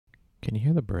Can you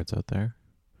hear the birds out there?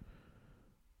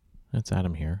 It's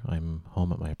Adam here. I'm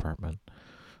home at my apartment.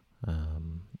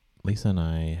 Lisa and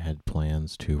I had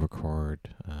plans to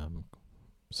record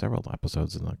several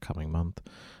episodes in the coming month,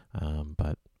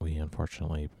 but we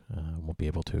unfortunately won't be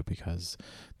able to because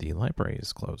the library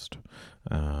is closed.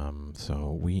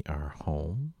 So we are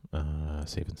home,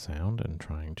 safe and sound, and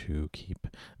trying to keep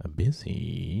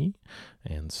busy.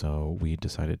 And so we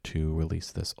decided to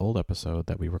release this old episode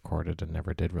that we recorded and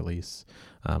never did release.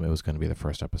 It was going to be the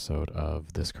first episode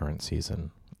of this current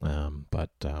season,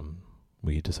 but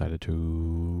we decided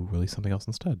to release something else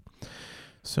instead.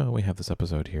 So we have this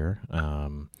episode here.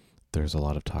 There's a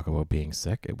lot of talk about being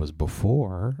sick. It was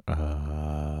before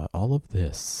all of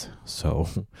this. So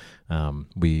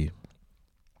we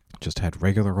just had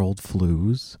regular old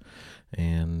flus,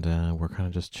 and we're kind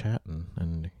of just chatting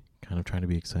and kind of trying to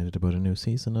be excited about a new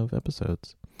season of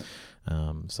episodes.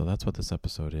 So that's what this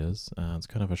episode is. It's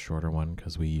kind of a shorter one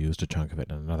because we used a chunk of it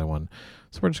in another one.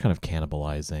 So we're just kind of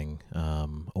cannibalizing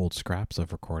old scraps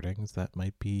of recordings that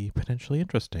might be potentially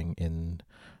interesting in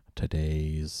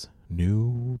today's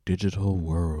new digital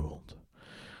world.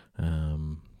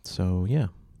 So yeah,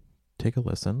 take a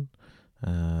listen.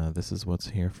 This is what's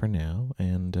here for now.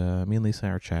 And me and Lisa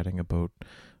are chatting about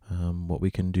what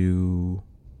we can do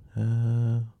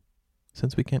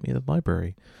since we can't meet at the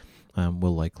library.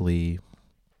 We'll likely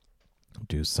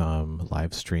do some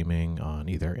live streaming on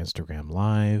either Instagram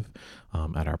Live,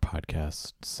 at our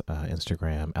podcast's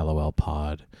Instagram, LOL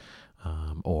Pod,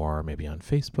 or maybe on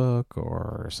Facebook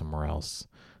or somewhere else.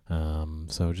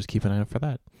 So just keep an eye out for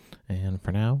that. And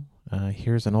for now,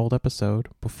 here's an old episode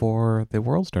before the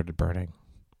world started burning.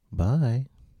 Bye.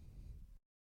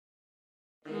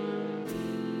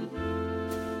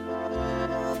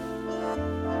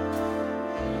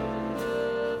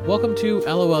 Welcome to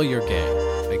LOL You're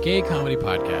Gay, a gay comedy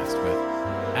podcast with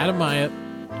Adam Myatt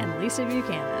and Lisa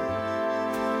Buchanan.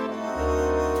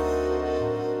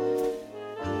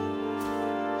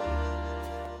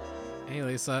 Hey,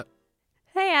 Lisa.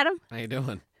 Hey, Adam. How you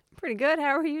doing? Pretty good.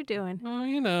 How are you doing?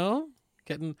 Oh,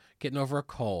 getting over a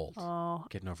cold. Oh,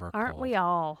 Getting over a aren't cold. we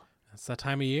all? It's that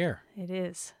time of year. It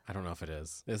is. I don't know if it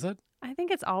is. Is it? I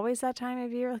think it's always that time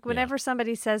of year. Like whenever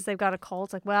somebody says they've got a cold,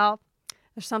 it's like, well,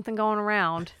 there's something going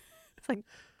around. It's like,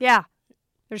 yeah,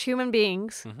 there's human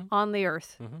beings on the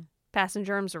earth passing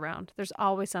germs around. There's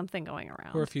always something going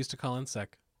around. Who refuse to call in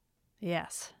sick.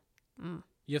 Yes. Mm.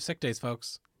 You have sick days,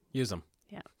 folks. Use them.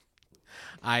 Yeah.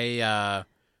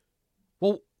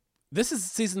 Well, this is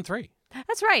season 3.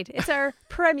 That's right. It's our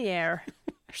premiere,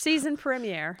 our season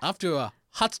premiere. Off to a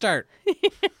hot start.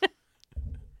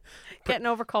 Getting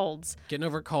over colds. Getting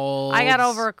over colds. I got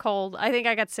over a cold. I think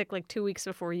I got sick like 2 weeks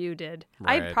before you did.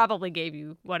 Right. I probably gave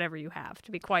you whatever you have,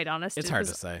 to be quite honest. It's hard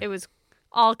to say. It was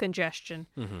all congestion.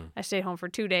 Mm-hmm. I stayed home for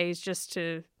 2 days just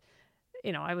to,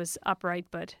 I was upright,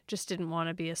 but just didn't want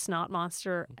to be a snot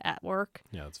monster at work.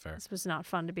 Yeah, that's fair. This was not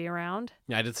fun to be around.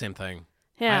 Yeah, I did the same thing.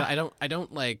 Yeah. I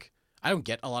don't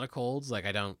get a lot of colds. Like,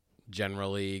 I don't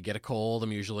generally get a cold.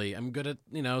 I'm good at,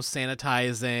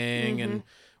 sanitizing and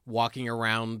walking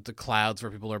around the clouds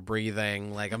where people are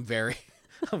breathing. Like, I'm very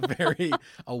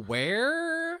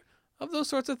aware of those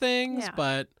sorts of things,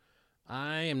 but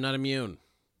I am not immune.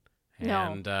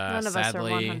 No, and none of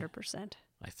sadly, us are 100%.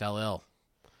 I fell ill.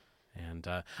 And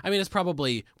it's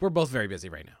probably, we're both very busy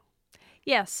right now.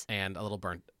 Yes. And a little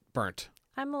burnt.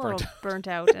 I'm a little burnt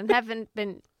out and haven't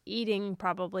been eating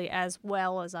probably as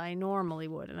well as I normally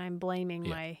would. And I'm blaming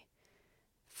my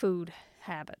food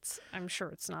habits. I'm sure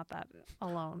it's not that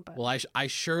alone. But well, I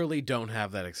surely don't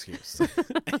have that excuse.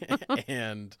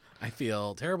 And I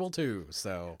feel terrible too.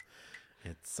 So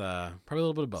it's probably a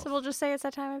little bit of both. So we'll just say it's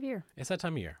that time of year. It's that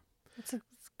time of year. It's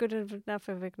good enough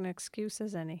of an excuse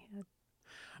as any.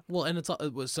 Well, and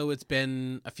it's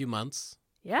been a few months.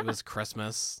 Yeah. It was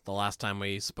Christmas the last time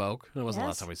we spoke. It wasn't the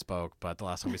last time we spoke, but the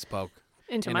last time we spoke.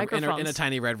 Into microphones. In a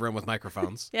tiny red room with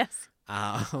microphones. Yes.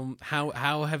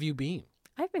 How have you been?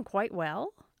 I've been quite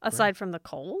well, aside from the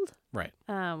cold. Right.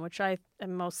 Which I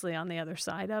am mostly on the other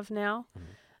side of now.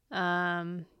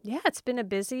 It's been a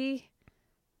busy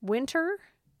winter,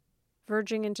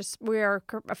 verging into. We are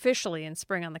officially in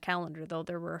spring on the calendar, though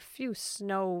there were a few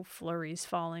snow flurries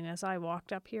falling as I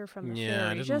walked up here from the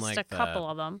ferry. Just like a couple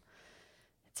of them.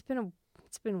 It's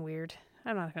been weird.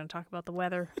 I'm not going to talk about the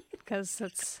weather because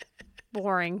it's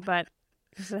boring, but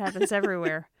because it happens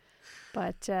everywhere.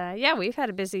 But we've had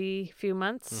a busy few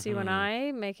months, you and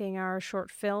I, making our short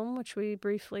film, which we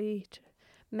briefly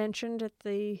mentioned at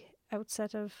the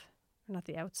outset of, not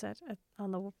the outset,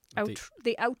 on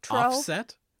the outro.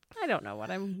 Offset? I don't know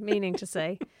what I'm meaning to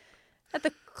say. At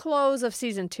the close of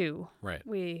season 2, Right.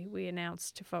 we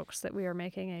announced to folks that we are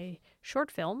making a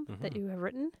short film that you have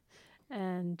written.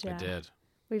 And I did.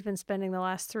 we've been spending the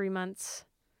last 3 months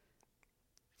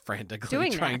Frantically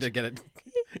doing trying that. to get it,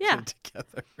 Yeah. get it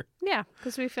together. Yeah,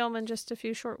 because we film in just a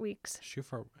few short weeks. A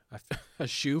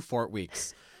shoe for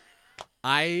weeks.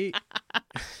 I'm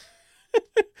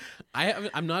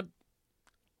not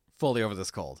fully over this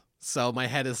cold, so my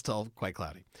head is still quite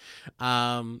cloudy.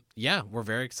 Yeah, we're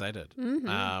very excited.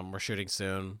 We're shooting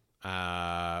soon.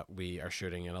 We are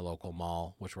shooting in a local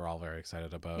mall, which we're all very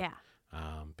excited about. Yeah.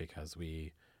 Because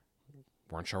we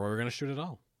weren't sure where we were going to shoot at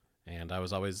all. And I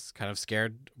was always kind of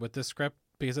scared with this script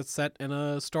because it's set in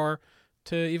a store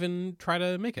to even try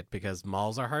to make it, because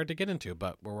malls are hard to get into,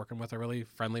 but we're working with a really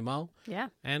friendly mall. Yeah.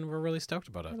 And we're really stoked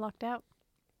about it. We're lucked out.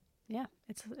 Yeah,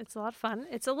 it's a lot of fun.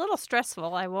 It's a little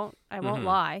stressful. I won't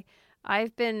lie.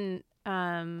 I've been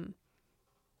in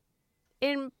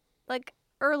like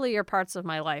earlier parts of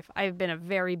my life, I've been a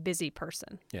very busy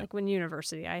person. Yeah. Like when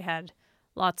university, I had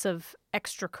lots of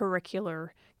extracurricular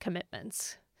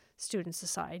commitments, student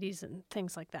societies, and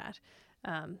things like that.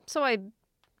 So I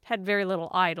had very little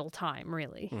idle time,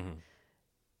 really.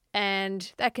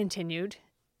 And that continued.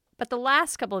 But the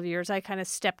last couple of years, I kind of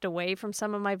stepped away from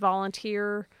some of my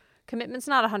volunteer commitments,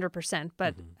 not 100%,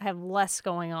 but I have less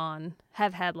going on,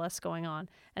 have had less going on.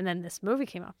 And then this movie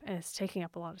came up, and it's taking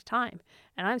up a lot of time.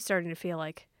 And I'm starting to feel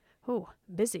like, ooh,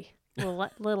 busy, a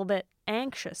little bit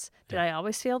anxious. Did I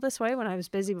always feel this way when I was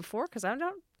busy before? Because I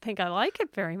don't think I like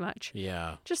it very much.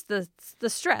 Yeah. Just the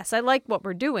stress. I like what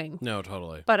we're doing. No,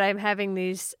 totally. But I'm having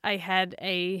these, I had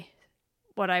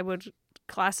what I would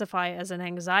classify as an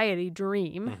anxiety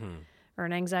dream or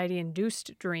an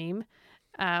anxiety-induced dream,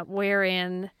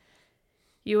 wherein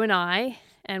you and I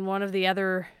and one of the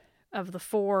other of the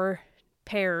 4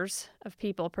 pairs of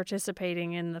people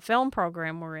participating in the film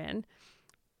program we're in,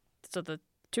 so the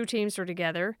 2 teams were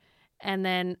together, and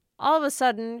then all of a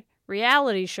sudden,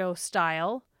 reality show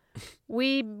style,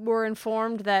 we were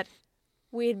informed that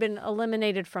we had been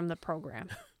eliminated from the program,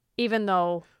 even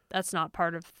though that's not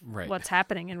part of what's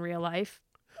happening in real life.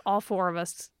 All 4 of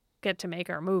us get to make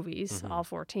our movies, all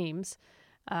 4 teams.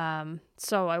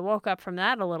 So I woke up from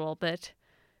that a little bit,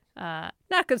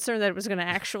 not concerned that it was going to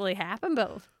actually happen,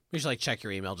 but You should check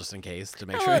your email just in case to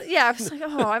make oh, sure. yeah, I was like,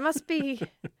 I must be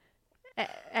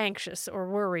anxious or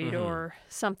worried or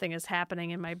something is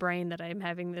happening in my brain that I'm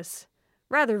having this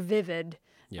rather vivid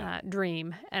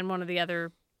dream. And one of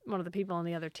the people on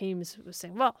the other teams was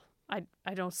saying, well,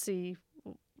 I don't see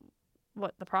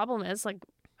what the problem is. Like,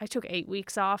 I took 8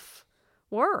 weeks off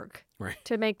work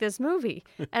to make this movie.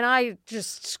 And I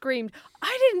just screamed,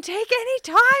 I didn't take any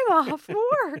time off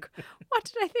work. What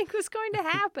did I think was going to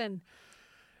happen?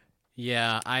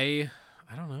 Yeah, I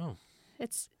don't know.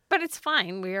 But it's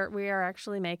fine. We are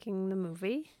actually making the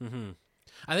movie.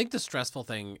 I think the stressful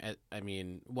thing, I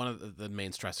mean, one of the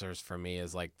main stressors for me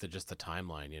is just the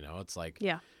timeline, It's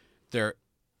there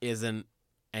isn't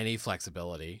any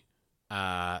flexibility.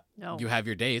 No. You have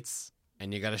your dates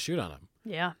and you got to shoot on them.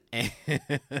 Yeah.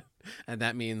 And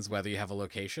that means whether you have a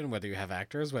location, whether you have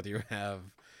actors, whether you have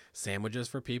sandwiches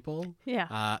for people.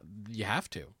 Yeah. You have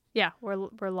to. Yeah,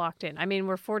 we're locked in. I mean,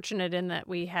 we're fortunate in that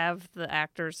we have the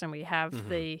actors and we have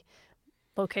the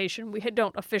location. We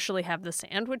don't officially have the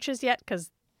sandwiches yet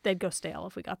because they'd go stale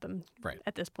if we got them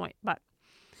at this point. But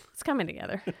it's coming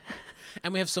together.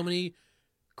 And we have so many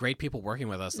great people working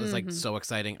with us. It's so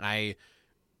exciting.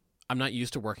 I'm not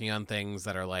used to working on things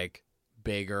that are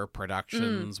bigger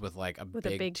productions with a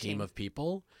big team of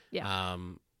people. Yeah.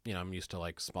 I'm used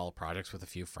to small projects with a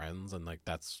few friends, and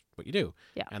that's what you do.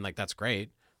 Yeah. And that's great.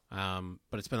 But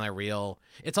it's been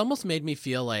it's almost made me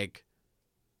feel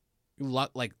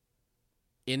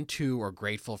into or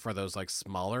grateful for those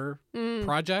smaller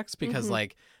projects, because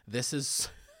this is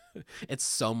it's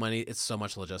so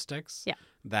much logistics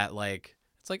that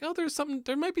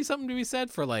there might be something to be said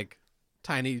for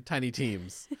tiny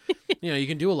teams. You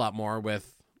can do a lot more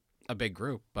with a big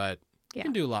group, but you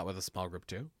can do a lot with a small group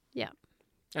too. Yeah.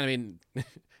 And I mean,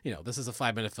 this is a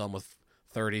 5-minute film with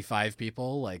 35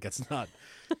 people. It's not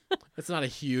a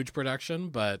huge production,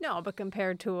 but no, but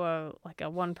compared to a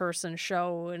 1-person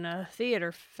show in a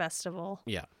theater festival.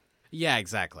 Yeah,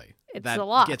 exactly. It's that a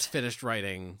lot. Gets finished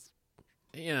writing,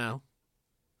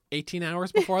 18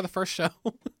 hours before the first show.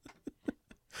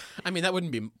 I mean, that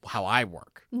wouldn't be how I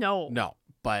work. No,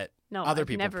 but no, other I've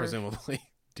people never... presumably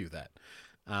do that.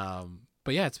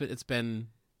 But yeah, it's been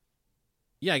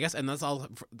I guess, and that's all.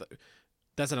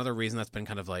 That's another reason that's been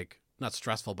kind of not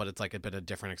stressful, but it's been a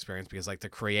different experience because the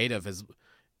creative has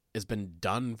been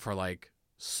done for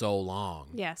so long.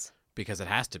 Yes. because it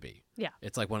has to be. Yeah.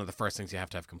 It's like one of the first things you have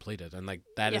to have completed. And like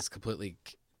that Yeah. is completely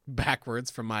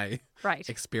backwards from my Right.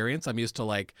 experience. I'm used to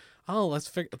like, oh, let's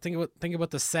think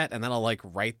about the set, and then I'll like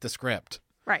write the script.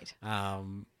 Right.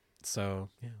 So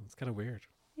yeah, it's kind of weird.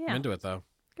 I'm Yeah. into it though.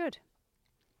 Good.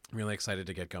 I'm really excited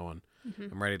to get going.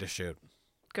 Mhm. I'm ready to shoot.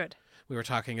 Good. We were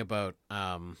talking about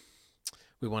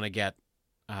we want to get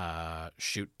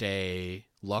shoot day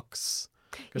looks.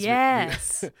 'Cause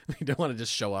Yes. we don't want to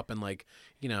just show up in like,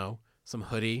 some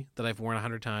hoodie that I've worn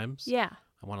 100 times. Yeah.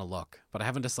 I want to look, but I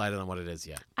haven't decided on what it is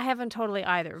yet. I haven't totally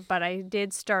either, but I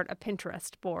did start a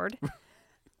Pinterest board,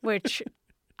 which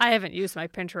I haven't used my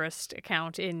Pinterest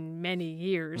account in many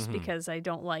years Mhm. because I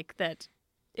don't like that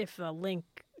if a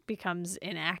link becomes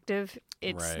inactive,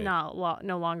 it's Right.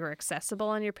 no longer accessible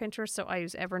on your Pinterest. So I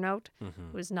use Evernote. Mm-hmm.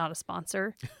 It was not a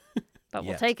sponsor, but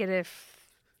we'll Yet. take it if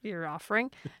you're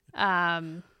offering.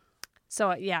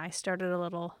 So yeah, I started a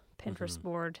little Pinterest Mhm.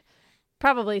 board.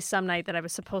 Probably some night that I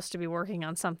was supposed to be working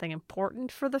on something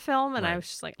important for the film, and I Right. was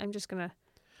just like,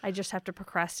 I just have to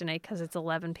procrastinate because it's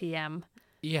 11 p.m.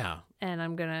 Yeah. and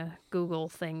I'm gonna Google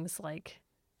things like,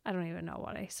 I don't even know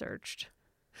what I searched.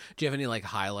 Do you have any like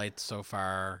highlights so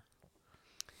far?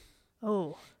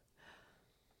 Oh,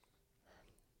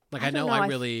 Like I I don't know know. I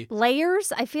really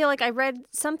layers. I feel like I read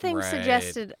something Right.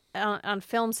 suggested on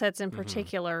film sets in Mhm.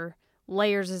 particular.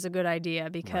 Layers is a good idea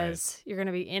because you're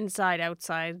gonna be inside,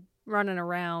 outside, running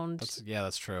around.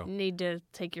 that's true. Need to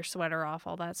take your sweater off,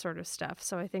 all that sort of stuff.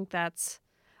 So I think that's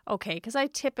okay because I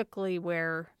typically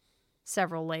wear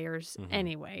several layers Mhm.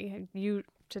 anyway.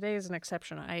 Today is an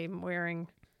exception. I'm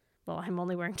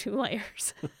only wearing 2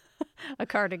 layers. A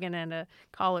cardigan and a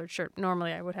collared shirt.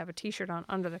 Normally I would have a t-shirt on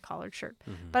under the collared shirt.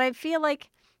 Mhm. But I feel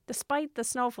like despite the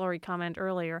snow flurry comment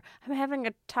earlier, I'm having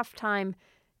a tough time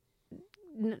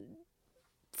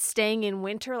staying in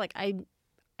winter. Like I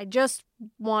just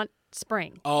want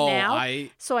spring now.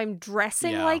 So I'm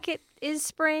dressing Yeah. like it is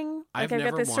spring. I've Like I've got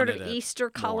never this sort of wanted it Easter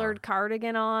colored more.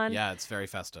 cardigan on. Yeah, it's very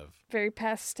festive. Very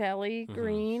pastel-y Mhm.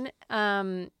 green.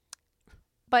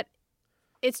 But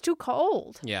it's too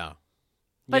cold. Yeah.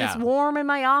 But yeah. it's warm in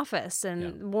my office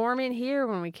and warm in here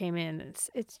when we came in.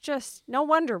 It's just no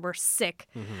wonder we're sick.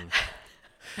 Mhm.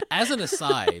 As an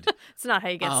aside, It's not how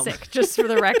you get Um, sick, just for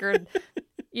the record.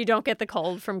 You don't get the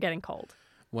cold from getting cold,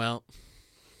 well,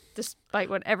 despite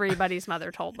what everybody's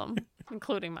mother told them,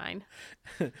 including mine.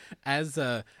 as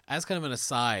kind of an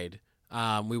aside,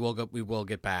 we will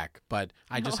get back, but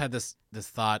I just had this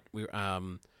thought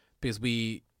because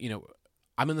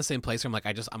I'm in the same place where I'm like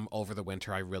I'm over the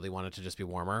winter. I really want it to just be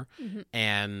warmer, Mhm.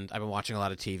 and I've been watching a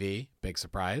lot of TV. Big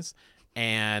surprise.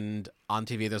 And on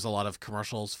TV, there's a lot of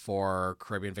commercials for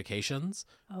Caribbean vacations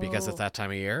because it's Oh, that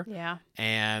time of year. yeah.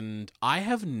 And I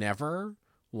have never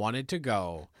wanted to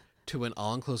go to an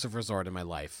all-inclusive resort in my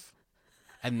life.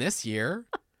 And this year,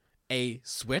 a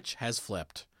switch has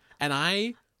flipped. And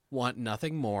I want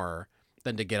nothing more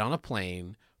than to get on a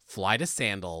plane, fly to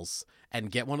Sandals,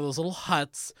 and get one of those little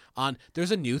huts on.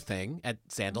 There's a new thing at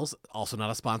Sandals, also not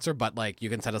a sponsor, but like you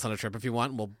can send us on a trip if you want,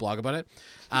 and we'll blog about it.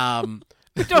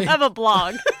 We don't have a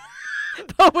blog,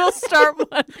 but we'll start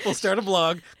one. We'll start a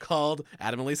blog called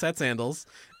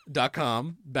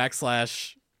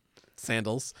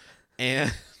AdamAndLisaAtSandals.com/sandals.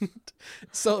 And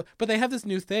so, but they have this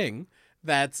new thing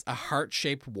that's a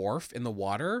heart-shaped wharf in the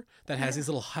water that has these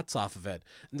little huts off of it.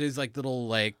 And there's like little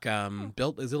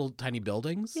built these little tiny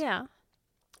buildings. Yeah.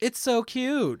 It's so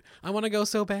cute. I want to go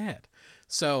so bad.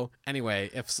 So anyway,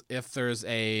 if there's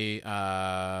a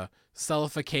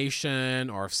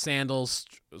Cellification or if Sandals,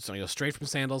 straight from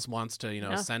Sandals wants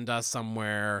to send us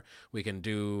somewhere, we can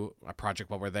do a project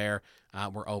while we're there.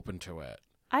 We're open to it.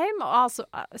 I am also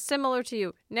similar to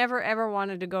you. Never ever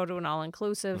wanted to go to an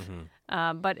all-inclusive,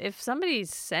 but if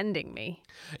somebody's sending me,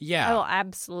 I Yeah, will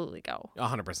absolutely go.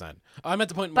 100%. I'm at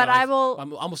the point But where I will.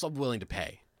 I'm almost willing to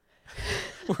pay,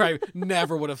 where I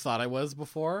never would have thought I was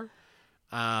before.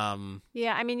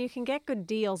 Yeah, I mean, you can get good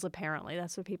deals, apparently.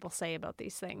 That's what people say about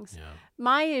these things. Yeah.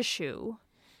 My issue,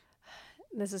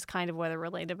 this is kind of weather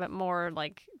related, but more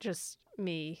like just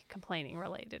me complaining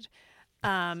related.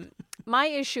 My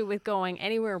issue with going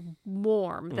anywhere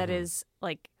warm that is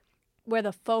like where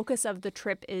the focus of the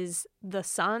trip is the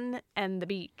sun and the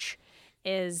beach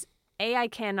is A, I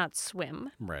cannot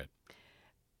swim. Right.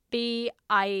 B,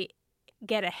 I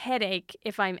get a headache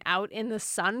if I'm out in the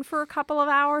sun for a couple of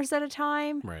hours at a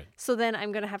time. Right. So then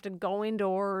I'm going to have to go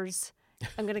indoors.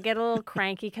 I'm going to get a little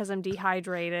cranky because I'm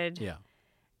dehydrated. Yeah.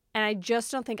 And I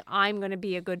just don't think I'm going to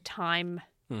be a good time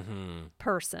Mm-hmm.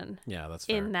 person Yeah, that's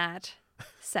fair. in that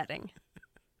setting.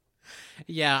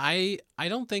 Yeah, I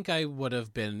don't think I would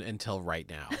have been until right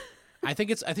now. I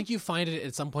think you find it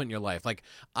at some point in your life. Like,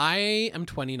 I am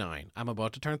 29. I'm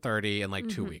about to turn 30 in like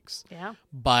 2 weeks. Yeah.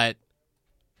 But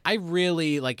I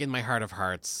really, like, in my heart of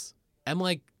hearts, am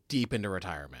like deep into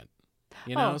retirement.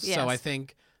 You know? Oh, So yes. I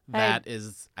think I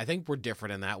think we're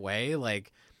different in that way.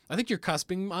 Like, I think you're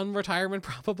cusping on retirement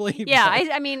probably. Yeah,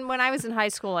 but- I mean, when I was in high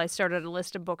school, I started a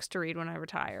list of books to read when I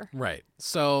retire. Right.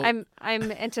 So I'm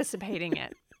anticipating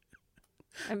it.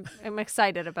 I'm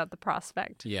excited about the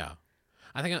prospect. yeah.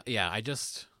 I think I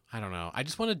don't know. I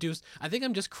just want to do I think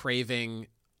I'm just craving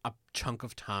a chunk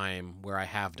of time where I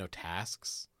have no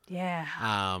tasks. Yeah,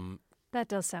 that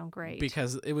does sound great.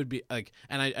 Because it would be like,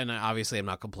 and I obviously I'm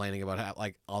not complaining about how,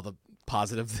 like, all the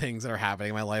positive things that are happening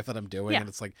in my life that I'm doing, Yeah. and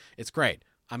it's like, it's great.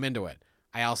 I'm into it.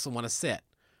 I also want to sit,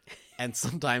 and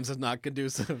sometimes it's not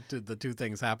conducive to the two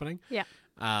things happening. Yeah.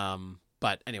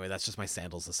 But anyway, that's just my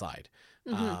sandals aside.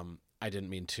 Mhm. I didn't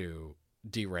mean to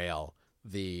derail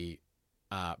the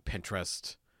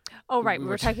Pinterest. Oh, right. we We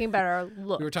were were talking about our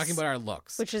looks. We were talking about our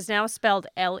looks. which is now spelled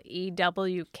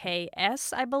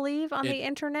LEWKS, I believe, on the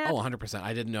internet. Oh, 100%.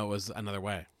 I didn't know it was another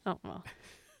way. Oh, well.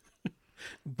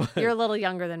 But You're a little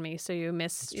younger than me, so you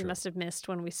true. must have missed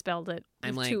when we spelled it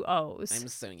I'm with like- two O's. I'm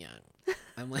so young.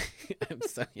 I'm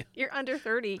so young. You're under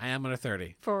 30 I am under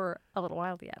 30. for a little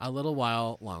while yet. A little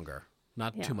while longer,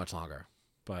 not Yeah. too much longer,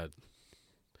 but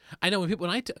I know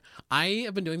I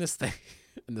have been doing this thing,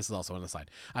 and this is also on the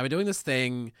side. I've been doing this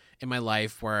thing in my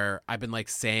life where I've been like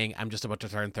saying I'm just about to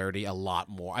turn 30 a lot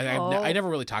more. I never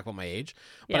really talk about my age,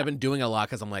 but Yeah. I've been doing it a lot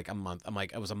because I'm like a month. I'm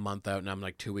like, I was a month out, and I'm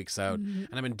like 2 weeks out, Mm-hmm.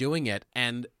 and I've been doing it,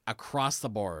 and across the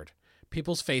board,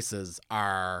 people's faces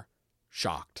are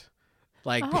shocked.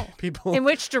 Like Oh. people. In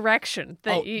which direction?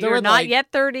 That Oh, you're they're not like-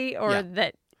 yet 30 or Yeah.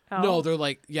 that... Oh. No, they're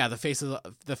like, yeah, the face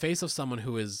of someone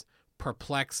who is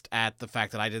perplexed at the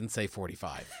fact that I didn't say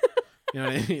 45. You know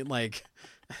what I mean? Like,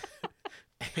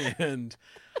 and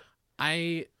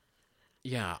I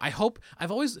hope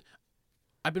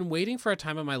I've been waiting for a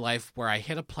time in my life where I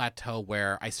hit a plateau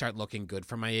where I start looking good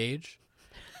for my age.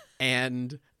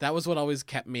 And that was what always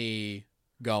kept me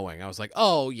going. I was like,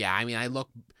 oh yeah, I mean, I look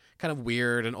kind of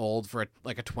weird and old for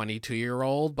like a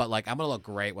 22-year-old, but like I'm going to look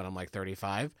great when I'm like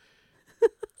 35.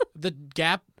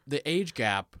 The age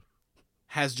gap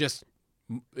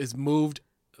is moved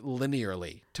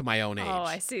linearly to my own age. Oh,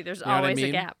 I see. There's You know what I always a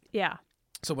mean? gap. Yeah.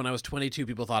 So when I was 22,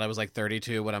 people thought I was like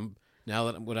 32. When I'm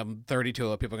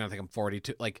 32, people are gonna think I'm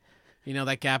 42. Like, you know,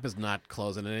 that gap is not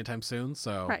closing anytime soon.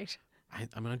 So Right.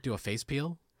 I'm gonna do a face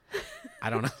peel. I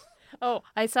don't know. Oh,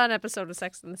 I saw an episode of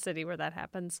Sex and the City where that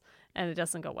happens, and it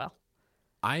doesn't go well.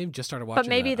 I just started watching. But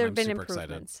maybe that, there and have I'm been super excited.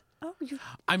 improvements. Oh,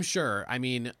 I'm sure. I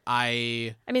mean,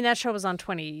 I mean, that show was on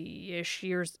 20-ish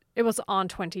years. It was on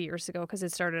 20 years ago because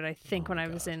it started, I think, when I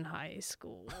was in high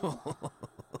school.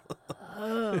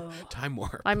 Oh. Time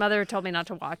warp. My mother told me not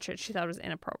to watch it. She thought it was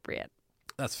inappropriate.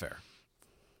 That's fair.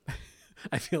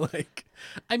 I feel like,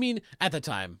 I mean, at the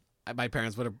time, my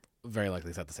parents would have very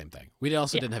likely said the same thing. We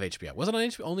also Yeah. didn't have HBO. Was it on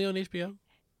only on HBO?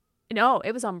 No,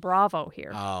 it was on Bravo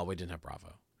here. Oh, we didn't have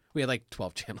Bravo. We had like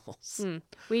 12 channels.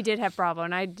 We did have Bravo,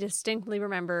 and I distinctly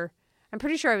remember, I'm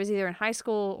pretty sure I was either in high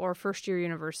school or first year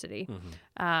university,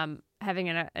 having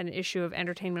an issue of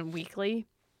Entertainment Weekly,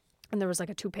 and there was like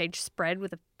a 2-page spread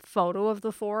with a photo of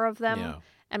the four of them. Yeah.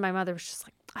 And my mother was just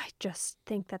like, I just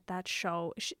think that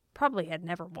show, she probably had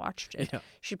never watched it. Yeah.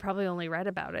 She probably only read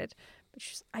about it.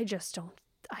 But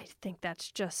I think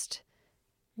that's just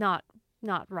not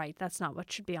right. That's not what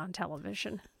should be on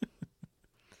television.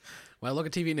 Well, look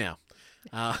at TV now.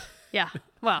 Yeah.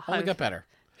 Well, Only I got better.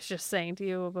 was just saying to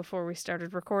you before we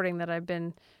started recording that I've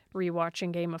been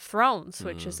rewatching Game of Thrones,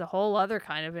 which is a whole other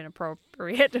kind of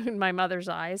inappropriate in my mother's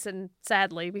eyes. And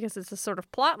sadly, because it's a sort of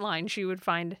plot line she would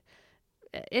find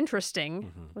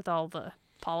interesting with all the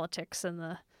politics and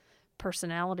the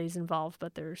personalities involved.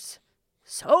 But there's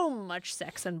so much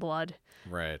sex and blood.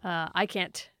 Right. I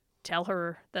can't tell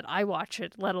her that I watch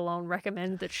it, let alone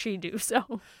recommend that she do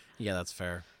so. Yeah, that's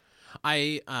fair.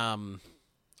 I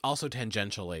also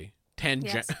tangentially.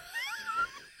 Yes.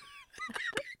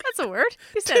 That's a word.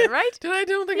 You said it right. I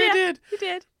don't think Yeah. I did. You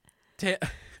did.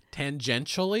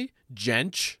 Tangentially?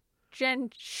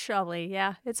 Gentially,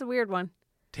 yeah. It's a weird one.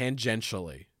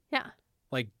 Tangentially. Yeah.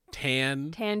 Like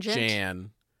Tangent?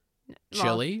 Jan. Well,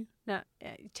 Chili? No,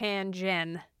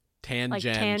 tangen. Tangent like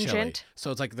chili. tangent?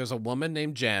 So it's like there's a woman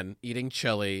named Jen eating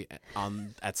chili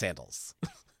at Sandals.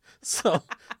 So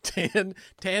tangentially.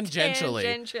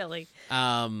 Tangentially.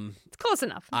 It's close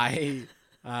enough. I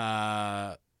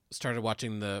started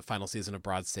watching the final season of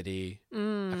Broad City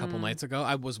a couple nights ago.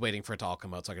 I was waiting for it to all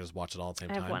come out so I could just watch it all at the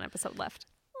same I time. have one episode left.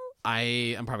 I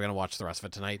am probably going to watch the rest of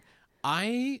it tonight.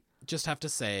 I just have to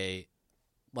say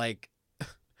like,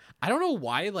 I don't know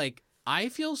why, like, I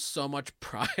feel so much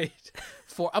pride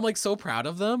I'm like so proud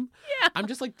of them. Yeah. I'm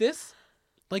just like, this,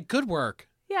 like, good work.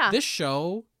 Yeah. This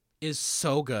show is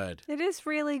so good. It is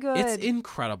really good. It's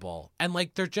incredible. And,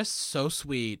 like, they're just so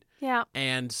sweet Yeah.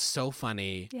 and so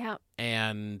funny Yeah.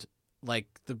 and, like,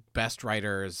 the best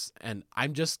writers. And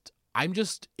I'm just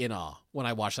in awe when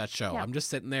I watch that show. Yeah. I'm just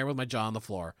sitting there with my jaw on the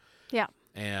floor. Yeah.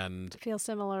 And I feel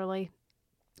similarly.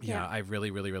 yeah, Yeah. I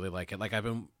really, really, really like it. Like,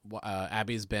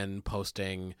 Abby's been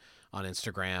posting on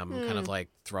Instagram kind of like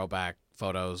throwback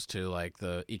photos to like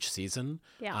each season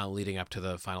Yeah. leading up to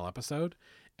the final episode.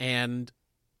 And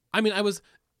I mean, I was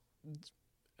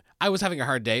having a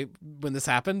hard day when this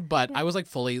happened, but Yeah. I was like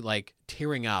fully like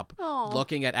tearing up Oh.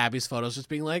 looking at Abby's photos, just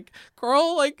being like,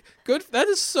 girl, like, good. That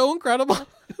is so incredible.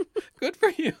 Good for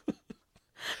you.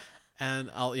 And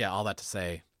all that to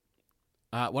say,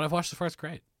 what I've watched so far is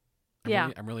great.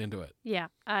 I'm really into it. Yeah.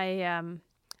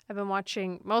 I've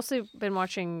mostly been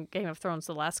watching Game of Thrones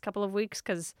the last couple of weeks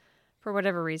because for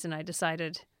whatever reason I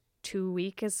decided 2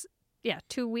 weeks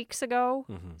ago,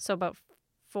 so about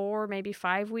 4, maybe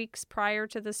 5 weeks prior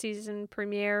to the season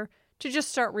premiere, to just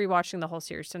start rewatching the whole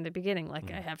series from the beginning.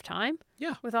 Like, I have time.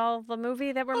 Yeah. With all the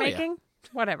movie that we're making.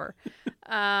 Whatever.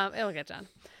 It'll get done.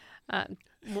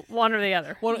 One or the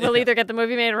other. We'll either get the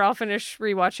movie made or I'll finish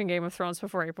rewatching Game of Thrones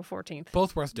before April 14th.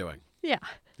 Both worth doing. Yeah.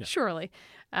 Surely.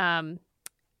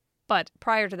 But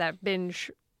prior to that binge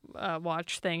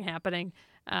watch thing happening,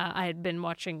 I had been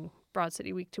watching Broad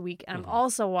City week to week. And I'm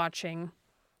also watching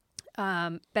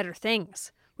Better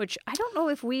Things, which I don't know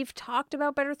if we've talked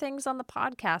about Better Things on the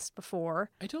podcast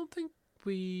before. I don't think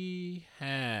we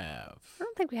have. I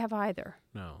don't think we have either.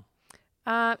 No.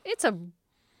 It's a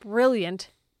brilliant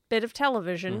bit of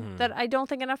television that I don't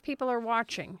think enough people are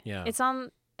watching. Yeah. It's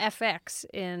on FX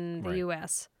in the Right.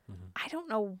 U.S. I don't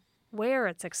know where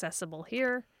it's accessible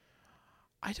here.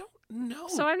 I don't know.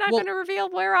 So I'm not going to reveal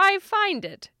where I find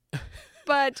it.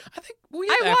 But I think we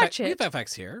have watch We it. have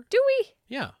FX here. Do we?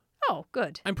 Yeah. Oh,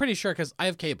 good. I'm pretty sure because I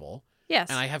have cable Yes.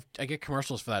 and I get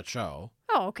commercials for that show.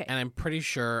 Oh, okay. And I'm pretty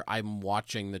sure I'm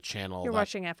watching the channel You're that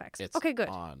watching FX. it's Okay, good.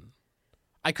 on.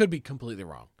 I could be completely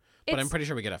wrong, but I'm It's- pretty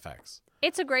sure we get FX.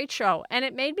 It's a great show. And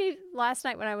it made me, last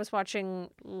night when I was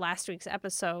watching last week's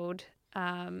episode,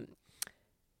 I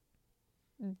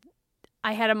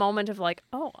had a moment of like,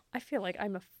 oh, I feel like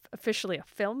I'm officially a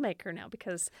filmmaker now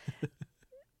because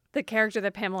the character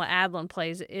that Pamela Adlon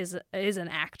plays is an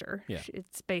actor. Yeah.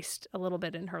 It's based a little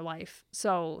bit in her life.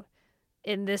 So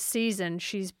in this season,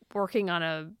 she's working on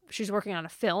a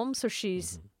film. So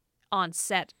she's on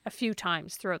set a few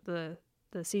times throughout the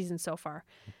season so far.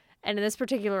 And in this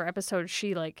particular episode,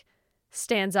 she like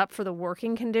stands up for the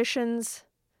working conditions.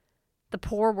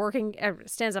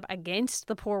 Stands up against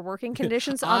the poor working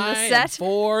conditions on the I am set.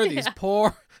 for these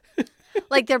poor.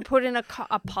 Like they're put in a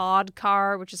pod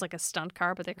car, which is like a stunt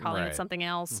car, but they're calling Right. it something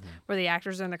else, where the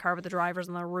actors are in the car, but the driver's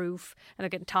on the roof, and they're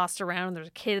getting tossed around, and there's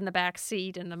a kid in the back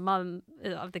seat, and the mom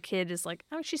of the kid is like,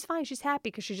 oh, she's fine, she's happy,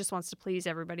 because she just wants to please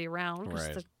everybody around, because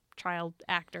Right. the child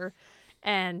actor.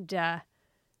 And,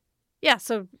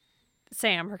 so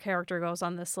Sam, her character, goes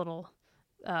on this little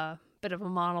bit of a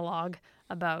monologue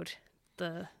about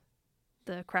the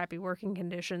crappy working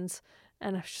conditions.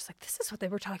 And I was just like, this is what they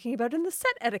were talking about in the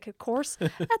set etiquette course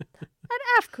at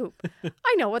AFCOOP.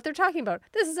 I know what they're talking about.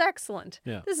 This is excellent.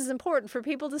 Yeah. This is important for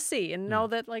people to see and know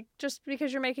that, like, just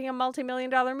because you're making a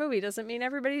multi-million-dollar movie doesn't mean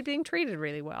everybody's being treated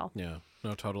really well. Yeah,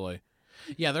 no, totally.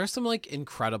 Yeah, there's some like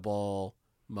incredible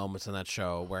moments in that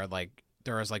show where like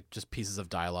there is like just pieces of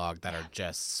dialogue that are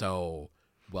just so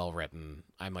well written.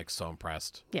 I'm like so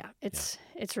impressed. Yeah, it's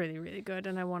really, really good,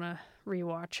 and I want to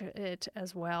rewatch it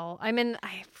as well. I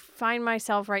find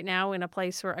myself right now in a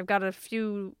place where I've got a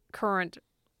few current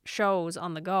shows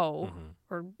on the go,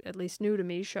 or at least new to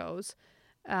me shows,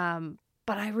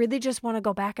 but I really just want to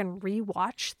go back and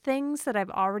rewatch things that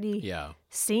I've already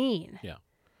seen. Yeah.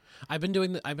 I've been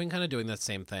kind of doing that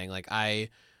same thing. Like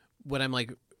when I'm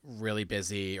like really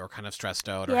busy or kind of stressed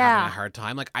out or having a hard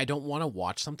time, like I don't want to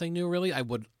watch something new really.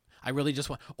 I really just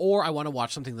want, or I want to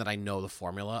watch something that I know the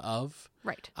formula of.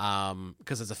 Right.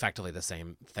 Because it's effectively the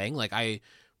same thing. Like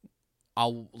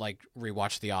I'll like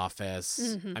rewatch The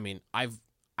Office. I mean, I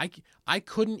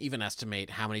couldn't even estimate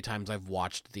how many times I've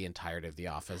watched the entirety of The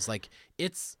Office. Like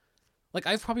it's like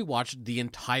I've probably watched the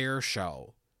entire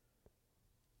show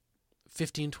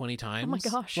 15, 20 times. Oh my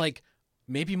gosh. Like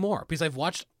maybe more because I've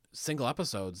watched single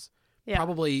episodes. Yeah.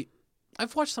 Probably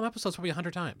I've watched some episodes probably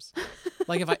 100 times.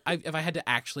 Like if I had to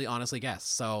actually honestly guess.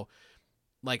 So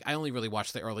like I only really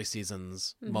watch the early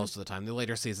seasons most of the time. The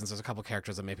later seasons there's a couple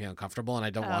characters that make me uncomfortable and I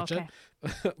don't watch it.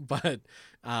 But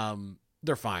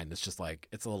they're fine. It's just like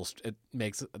it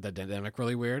makes the dynamic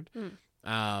really weird.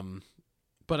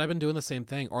 But I've been doing the same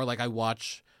thing. Or like I've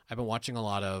been watching a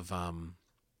lot of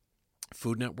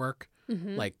Food Network,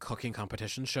 like cooking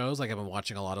competition shows. Like I've been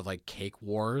watching a lot of like Cake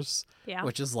Wars,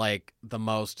 which is like the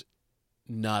most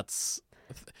nuts.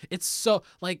 It's so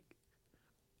like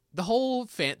the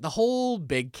whole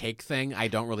big cake thing I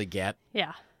don't really get.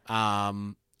 Yeah.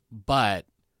 But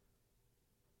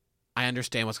I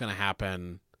understand what's going to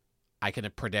happen. I can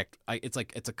predict.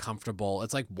 It's a comfortable.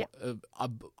 It's like a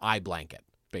eye blanket,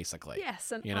 basically.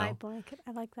 Yes, an you know? eye blanket.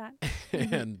 I like that.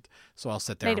 And so I'll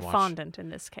sit there Made and of watch. fondant in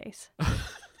this case.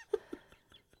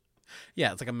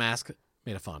 Yeah, it's like a mask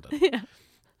made of fondant. Yeah.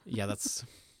 Yeah, that's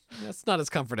not as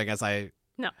comforting as I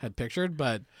No. had pictured,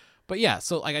 but yeah.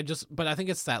 So like but I think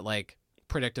it's that like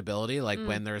predictability, like Mm.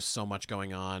 when there's so much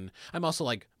going on. I'm also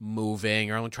like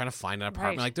moving or I'm trying to find an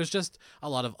apartment. Right. Like there's just a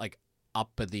lot of like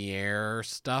up in the air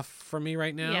stuff for me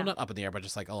right now. Yeah. Not up in the air, but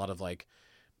just like a lot of like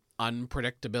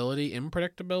unpredictability,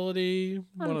 impredictability,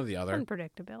 one or the other.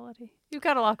 Unpredictability. You've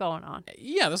got a lot going on.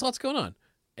 Yeah, there's lots going on.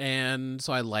 And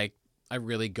so I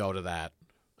really go to that.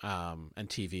 And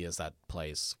TV is that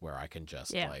place where I can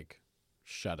just like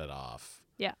shut it off.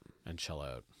 Yeah. And chill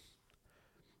out.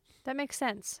 That makes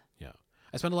sense. Yeah.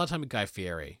 I spend a lot of time with Guy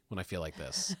Fieri when I feel like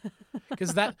this.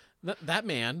 Because that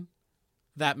man,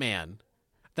 that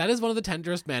is one of the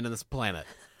tenderest men on this planet.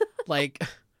 Like,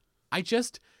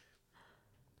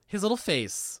 his little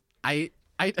face, I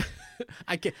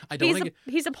don't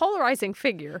He's a polarizing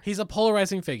figure. He's a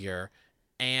polarizing figure.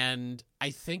 And I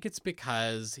think it's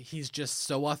because he's just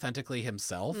so authentically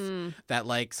himself that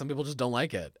like some people just don't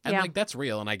like it. And like that's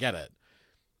real and I get it.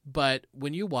 But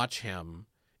when you watch him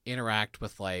interact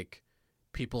with like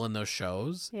people in those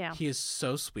shows, he is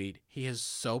so sweet. He is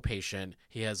so patient.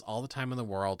 He has all the time in the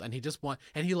world and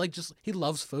he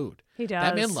loves food. He does.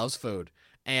 That man loves food.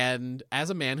 And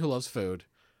as a man who loves food,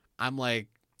 I'm like,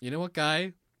 you know what,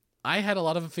 Guy? I had a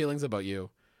lot of feelings about you.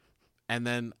 And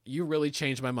then you really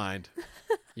changed my mind.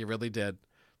 You really did.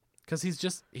 Because he's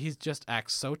just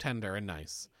acts so tender and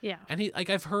nice. Yeah. And he, like,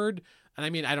 I've heard, and I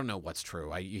mean, I don't know what's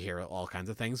true. You hear all kinds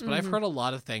of things, but I've heard a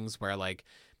lot of things where, like,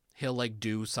 he'll, like,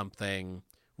 do something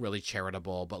really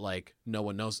charitable, but, like, no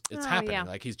one knows it's happening. Yeah.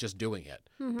 Like, he's just doing it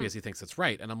because he thinks it's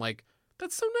right. And I'm like,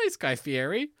 that's so nice, Guy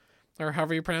Fieri. Or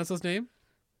however you pronounce his name.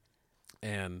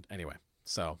 And anyway,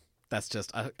 so that's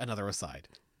just another aside.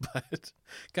 But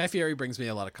Guy Fieri brings me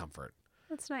a lot of comfort.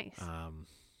 That's nice.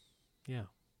 Yeah,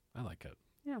 I like it.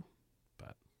 Yeah.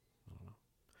 But I don't know.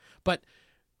 But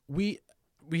we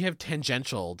have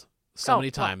tangentialed so many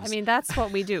times. Well, I mean, that's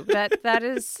what we do. That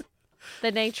is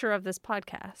the nature of this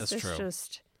podcast. That's it's true.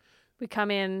 Just we come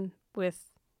in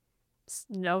with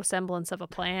no semblance of a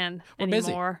plan We're busy.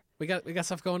 anymore. We got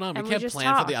stuff going on. And We we can't just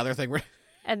plan for talk. the other thing.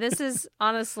 And this is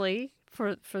honestly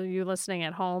for you listening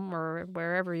at home or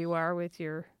wherever you are with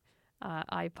your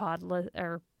iPod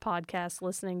or podcast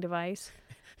listening device.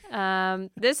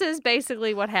 This is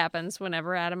basically what happens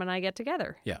whenever Adam and I get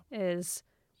together. Yeah. Is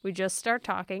we just start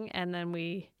talking and then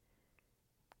we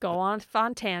go on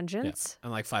tangents.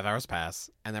 And like 5 hours pass,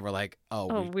 and then we're like,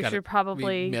 we should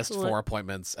probably we missed 4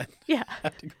 appointments and Yeah.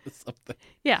 have to go to something.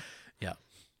 Yeah. Yeah.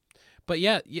 But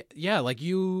yeah, like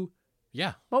you,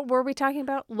 yeah. What were we talking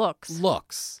about?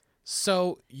 Looks.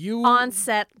 So you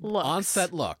On-set looks.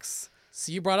 On-set looks.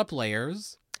 So you brought up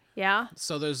layers. Yeah.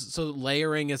 So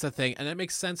layering is a thing, and that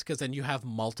makes sense because then you have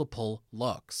multiple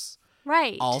looks.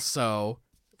 Right. Also,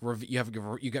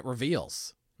 you get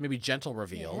reveals, maybe gentle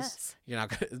reveals. Yes. You're not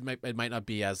gonna, it might not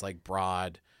be as like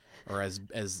broad or as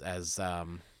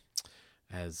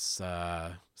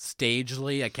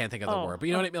stagely. I can't think of the word, but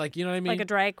you know what I mean. Like you know what I mean. Like a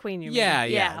drag queen. You yeah,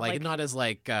 mean? yeah. Like not as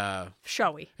like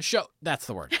showy. show. That's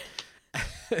the word.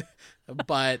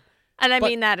 But And I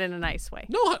mean that in a nice way.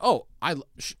 no.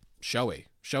 Showy.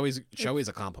 Showy's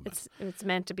a compliment. It's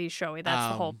meant to be showy.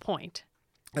 That's the whole point.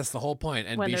 That's the whole point.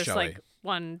 And When be there's showy. like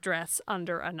one dress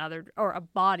under another or a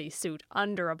bodysuit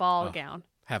under a ball gown.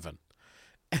 Heaven.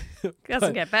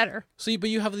 Doesn't get better. So, but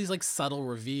you have these like subtle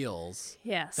reveals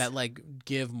Yes. that like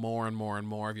give more and more and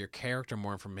more of your character,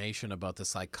 more information about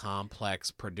this like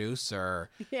complex producer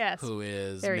Yes. who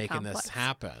is Very making complex. this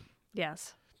happen.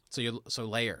 Yes. So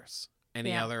layers.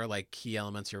 Any Yeah. other like key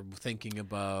elements you're thinking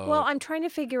about? Well, I'm trying to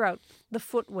figure out the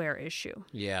footwear issue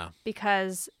yeah.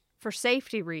 because for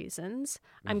safety reasons,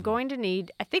 I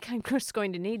think I'm just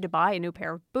going to need to buy a new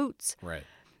pair of boots. Right.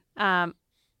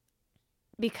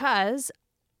 Because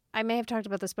I may have talked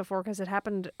about this before because it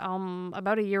happened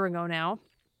about a year ago now.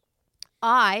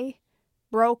 I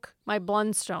broke my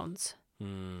Blundstones.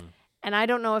 And I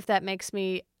don't know if that makes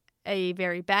me a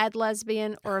very bad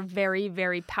lesbian or a very,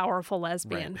 very powerful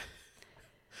lesbian. Right.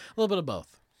 A little bit of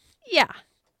both. Yeah.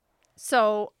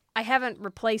 So I haven't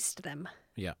replaced them.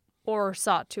 Yeah. Or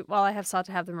sought to. Well, I have sought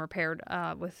to have them repaired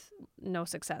with no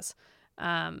success.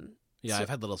 Yeah, So- I've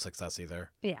had little success either.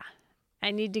 Yeah.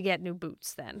 I need to get new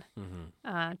boots then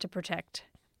Mm-hmm. to protect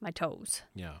my toes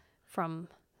Yeah. from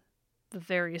the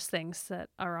various things that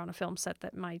are on a film set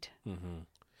that might Mm-hmm.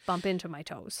 bump into my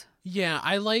toes. Yeah,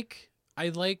 I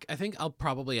think I'll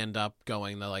probably end up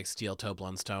going the like steel toe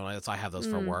Blundstone. I have those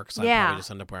for work, so I yeah. probably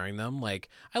just end up wearing them. Like,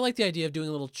 I like the idea of doing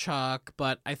a little chuck,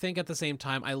 but I think at the same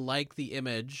time I like the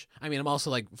image. I mean, I'm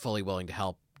also like fully willing to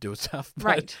help do stuff, but,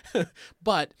 Right.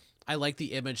 but I like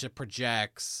the image that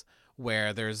projects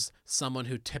where there's someone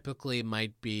who typically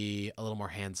might be a little more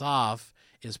hands off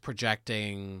is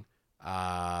projecting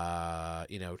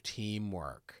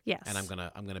teamwork. Yes. And I'm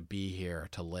gonna be here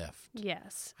to lift.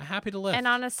 Yes. I'm happy to lift. And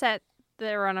on a set,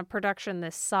 they're on a production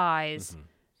this size, Mhm.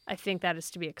 I think that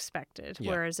is to be expected.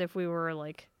 Yeah. Whereas if we were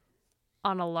like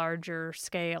on a larger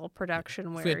scale production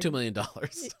If where we had $2 million.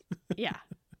 yeah,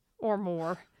 or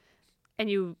more,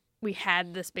 and we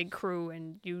had this big crew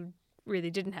and you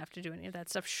really didn't have to do any of that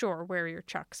stuff, sure, wear your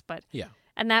chucks, but Yeah.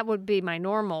 and that would be my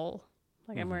normal.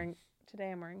 Like Mhm. I'm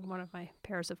wearing one of my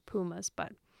pairs of Pumas,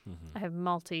 but Mhm. I have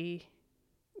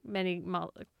many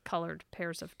colored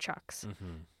pairs of chucks.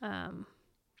 Mhm.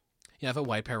 Yeah, I have a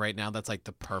white pair right now that's like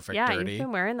the perfect Yeah, dirty. you've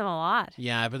been wearing them a lot.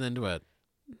 Yeah, I've been into it.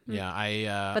 Mhm. Yeah,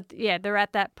 I But yeah, they're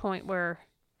at that point where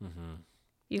mhm.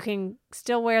 you can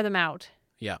still wear them out.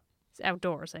 Yeah. It's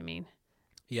outdoors, I mean.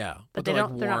 Yeah, But they're they like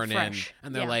don't- they're not worn in, fresh.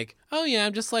 and they're Yeah. like, "Oh yeah,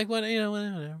 I'm just like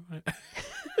whatever."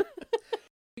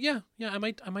 Yeah, I'm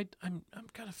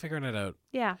kind of figuring it out.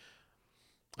 Yeah.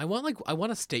 I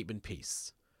want a statement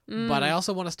piece, but I Mm,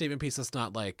 also want a statement piece that's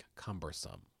not like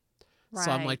cumbersome. So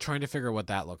I'm like right. trying to figure out what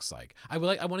that looks like. I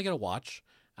want to get a watch.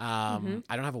 Mhm.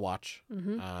 I don't have a watch,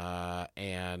 Mhm.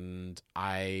 and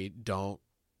I don't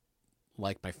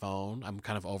like my phone. I'm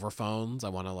kind of over phones. I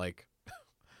want to like.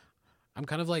 I'm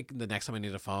kind of like the next time I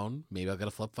need a phone, maybe I'll get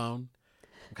a flip phone.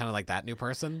 I'm kind of like that new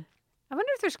person. I wonder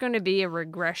if there's going to be a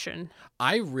regression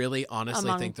I really honestly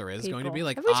among think there is going to people. be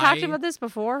like Have we talked about this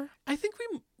before? I think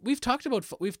we've talked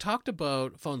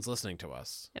about phones listening to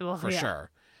us Well, for yeah,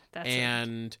 sure, That's a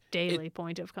and daily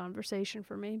point of conversation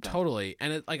for me. But totally,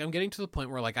 and I'm getting to the point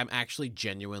where like I'm actually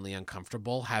genuinely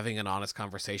uncomfortable having an honest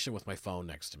conversation with my phone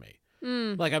next to me.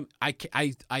 Mm, Like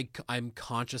I'm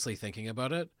consciously thinking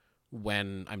about it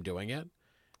when I'm doing it,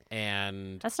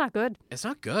 and that's not good. it's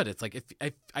not good. It's like if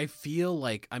I feel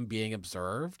like I'm being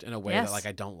observed in a way Yes. that like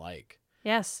I don't like.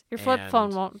 Yes, your flip phone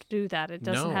And- won't do that. It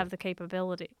doesn't No. have the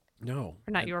capability. No,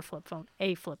 Or not And- your flip phone,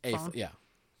 a flip phone. yeah.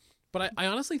 But I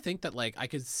honestly think that like I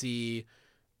could see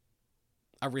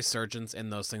a resurgence in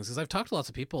those things because I've talked to lots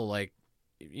of people like,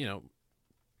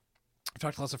 I've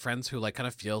talked to lots of friends who like kind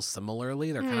of feel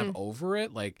similarly. They're kind of over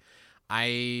it. Like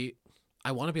I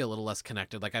want to be a little less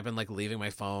connected. Like I've been like leaving my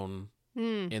phone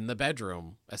Mm, in the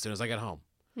bedroom as soon as I get home.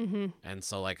 mm-hmm. And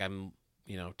so like I'm,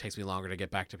 it takes me longer to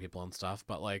get back to people and stuff,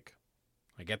 but like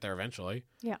I get there eventually.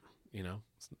 Yeah.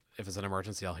 If it's an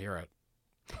emergency, I'll hear it.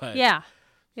 But Yeah.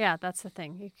 Yeah, that's the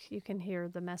thing. You can hear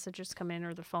the messages come in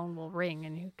or the phone will ring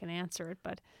and you can answer it.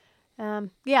 But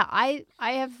yeah, I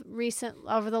have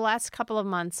over the last couple of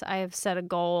months, I have set a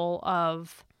goal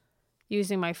of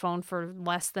using my phone for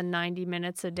less than 90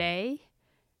 minutes a day.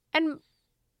 And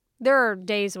there are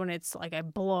days when it's like I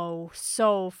blow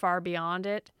so far beyond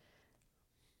it,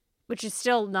 which is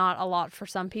still not a lot for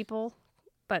some people.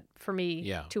 But for me,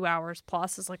 Yeah. 2 hours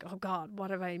plus is like, oh God,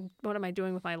 what am I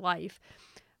doing with my life?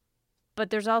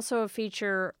 But there's also a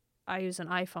feature. I use an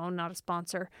iPhone, not a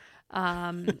sponsor.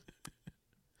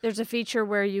 There's a feature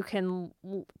where you can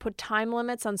put time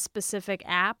limits on specific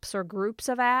apps or groups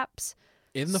of apps.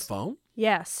 in the phone?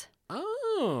 Yes.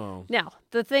 Oh. Now,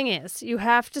 the thing is, you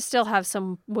have to still have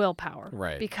some willpower.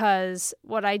 Right. Because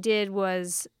what I did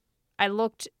was I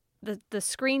looked, the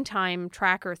screen time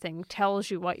tracker thing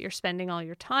tells you what you're spending all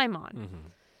your time on. Mm-hmm.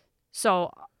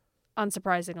 So,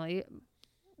 unsurprisingly,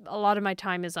 a lot of my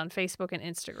time is on Facebook and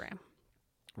Instagram.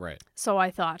 Right. So I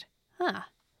thought,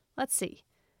 let's see.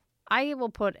 I will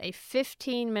put a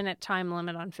 15-minute time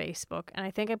limit on Facebook, and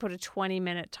I think I put a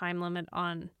 20-minute time limit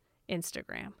on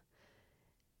Instagram.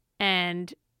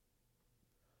 And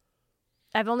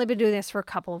I've only been doing this for a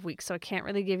couple of weeks, so I can't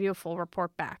really give you a full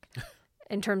report back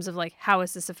in terms of like how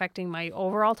is this affecting my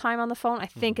overall time on the phone. I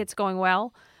think it's going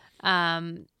well.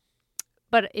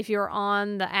 But if you're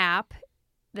on the app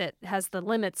that has the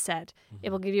limit set, it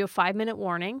will give you a 5-minute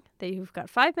warning that you've got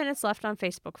 5 minutes left on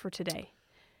Facebook for today.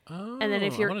 Oh, And then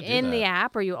if I you're wanna do in the that.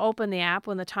 app or you open the app,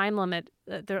 when the time limit,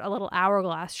 a little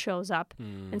hourglass shows up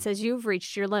Hmm. and says you've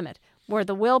reached your limit. Where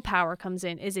the willpower comes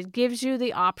in is it gives you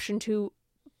the option to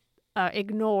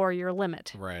ignore your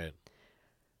limit, Right.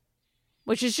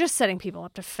 which is just setting people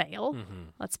up to fail. Mm-hmm.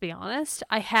 Let's be honest.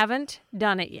 I haven't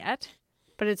done it yet,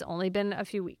 but it's only been a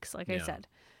few weeks, like I Yeah. said.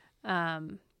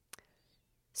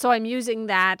 So I'm using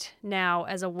that now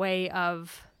as a way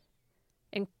of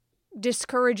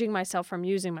discouraging myself from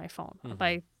using my phone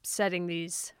by setting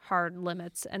these hard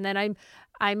limits. And then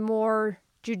I'm more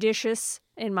judicious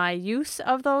in my use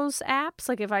of those apps.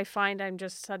 Like if I find I'm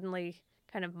just suddenly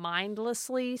kind of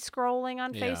mindlessly scrolling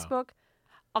on Yeah. Facebook,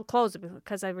 I'll close it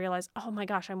because I realize, oh my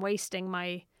gosh, I'm wasting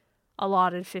my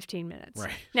allotted 15 minutes.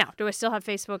 Right. Now, do I still have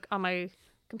Facebook on my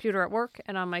computer at work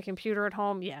and on my computer at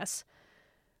home? Yes.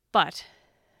 But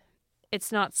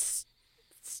it's not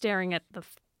staring at the...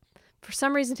 For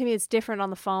some reason, to me, it's different on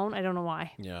the phone. I don't know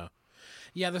why. Yeah.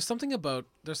 Yeah, there's something about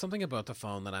the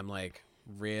phone that I'm like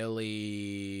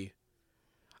really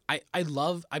I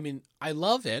love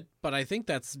it, but I think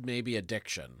that's maybe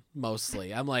addiction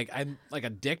mostly. I'm like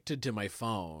addicted to my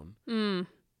phone. Mm.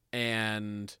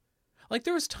 And like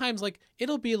there was times like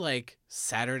it'll be like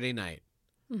Saturday night.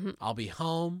 Mm-hmm. I'll be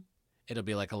home. It'll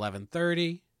be like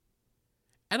 11:30.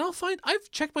 And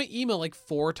I've checked my email like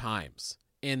 4 times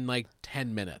in like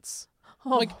 10 minutes.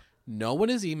 Oh. Like no one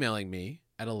is emailing me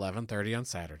at 11:30 on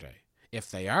Saturday.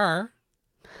 If they are,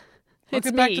 I'll It's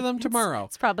get back me. to them tomorrow.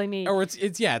 It's probably me. Or it's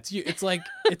you. It's like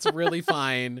it's really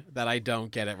fine that I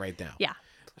don't get it right now. Yeah.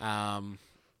 And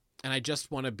I just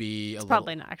want to be It's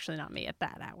probably not me at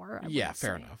that hour. I Yeah, would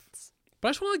fair say. enough.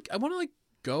 But I want to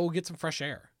go get some fresh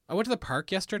air. I went to the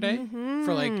park yesterday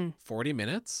for like 40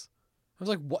 minutes. I was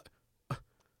like, what?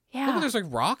 Yeah. Look, there's like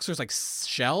rocks. There's like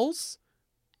shells.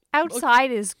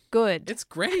 Outside is good. It's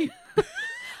great.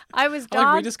 I was I like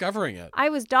dog rediscovering it. I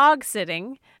was dog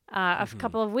sitting a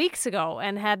couple of weeks ago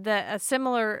and had a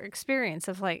similar experience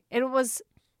of like, it was,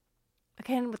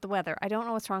 again, with the weather. I don't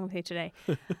know what's wrong with me today.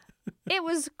 It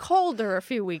was colder a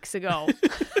few weeks ago.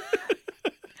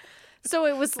 So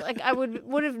it was like I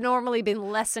would have normally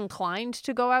been less inclined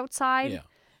to go outside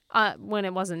when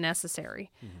it wasn't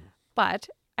necessary. But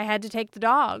I had to take the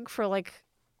dog for like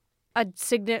a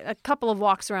couple of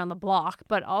walks around the block,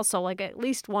 but also like at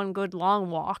least one good long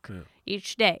walk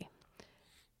each day.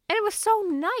 And it was so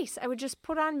nice. I would just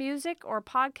put on music or a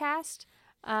podcast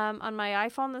on my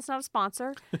iPhone that's not a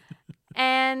sponsor.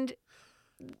 And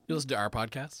You listen to our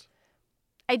podcast?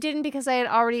 I didn't because I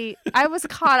was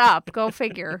caught up, go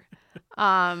figure,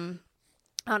 on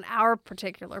our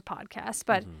particular podcast.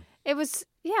 But it was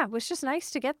just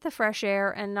nice to get the fresh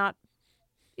air and not,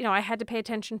 I had to pay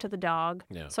attention to the dog.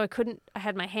 Yeah. So I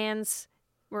had my hands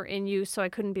were in use, so I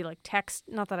couldn't be like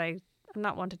not that I'm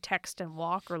not one to text and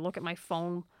walk or look at my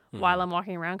phone while I'm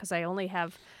walking around because I only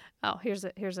have, here's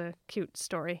a cute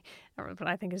story, or what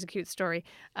I think is a cute story.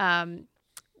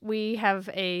 We have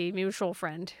a mutual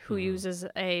friend who uses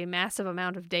a massive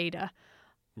amount of data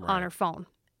on her phone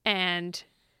and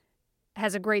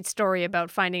has a great story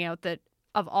about finding out that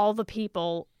of all the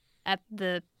people at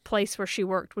the place where she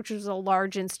worked, which was a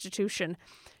large institution,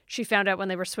 she found out when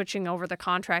they were switching over the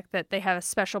contract that they have a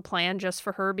special plan just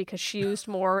for her because she used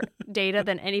more data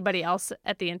than anybody else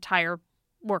at the entire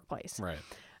workplace. Right.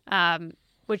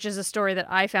 Which is a story that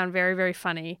I found very, very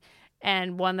funny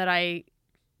and one that I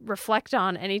reflect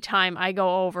on anytime I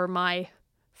go over my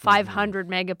 500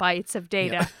 megabytes of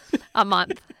data a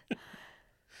month.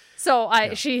 So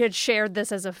she had shared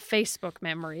this as a Facebook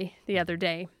memory the other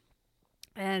day.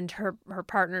 And her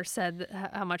partner said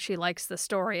how much she likes the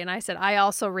story. And I said, I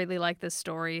also really like this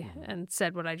story, and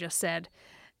said what I just said.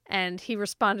 And he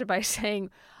responded by saying,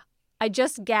 I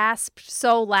just gasped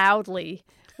so loudly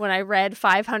when I read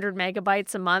 500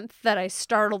 megabytes a month that I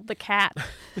startled the cat.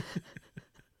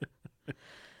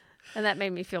 And that made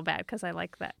me feel bad because I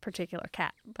like that particular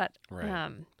cat. But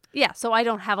so I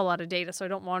don't have a lot of data, so I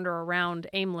don't wander around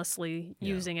aimlessly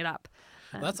using it up.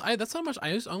 That's how much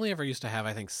I only ever used to have.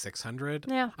 I think 600.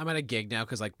 Yeah. I'm at a gig now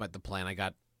because like the plan I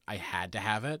got, I had to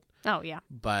have it. Oh yeah.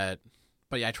 But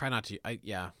yeah, I try not to. I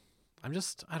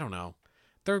don't know.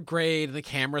 They're great. The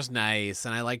camera's nice,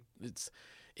 and I like it's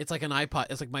like an iPod.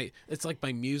 It's like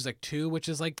my music too, which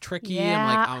is like tricky.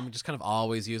 Yeah. I'm just kind of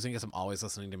always using it 'cause I'm always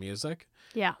listening to music.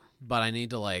 Yeah. But I need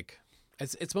to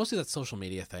it's mostly that social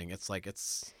media thing.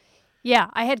 Yeah,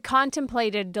 I had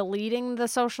contemplated deleting the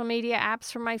social media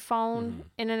apps from my phone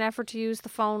in an effort to use the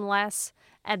phone less,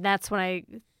 and that's when I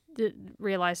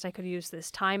realized I could use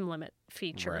this time limit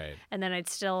feature, Right. and then I'd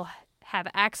still have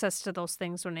access to those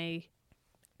things when a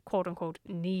quote unquote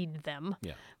need them,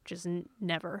 Yeah. which is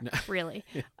never really.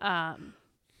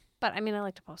 But I mean, I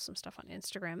like to post some stuff on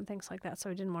Instagram and things like that, so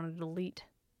I didn't want to delete.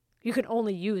 You can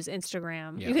only use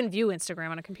Instagram. Yeah. You can view Instagram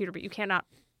on a computer, but you cannot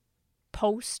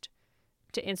post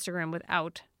to Instagram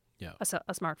without Yeah.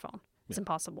 a smartphone. It's Yeah.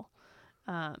 impossible.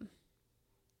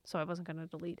 So I wasn't going to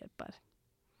delete it, but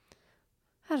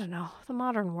I don't know. The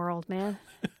modern world, man.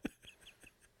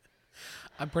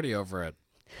 I'm pretty over it.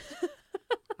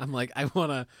 I'm like, I just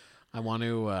want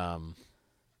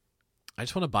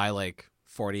to buy like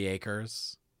 40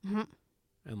 acres Mhm.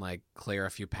 and like clear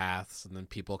a few paths, and then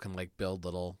people can like build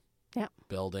little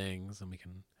buildings, and we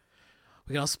can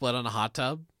all split on a hot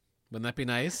tub. Wouldn't that be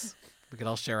nice? We could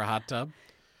all share a hot tub.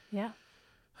 Yeah.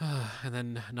 And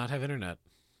then not have internet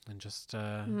and just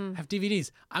Mm-hmm. have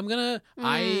DVDs.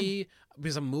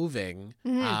 Because I'm moving,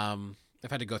 I've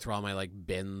had to go through all my like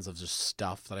bins of just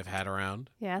stuff that I've had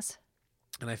around. Yes.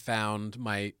 And I found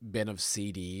my bin of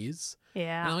CDs.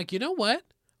 Yeah. And I'm like, you know what?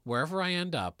 Wherever I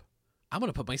end up, I'm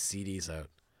going to put my CDs out.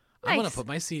 I'm going Nice. to put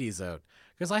my CDs out.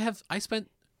 Because I spent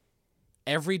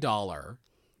every dollar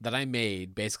that I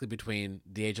made basically between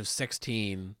the age of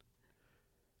 16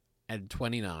 and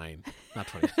 29. Not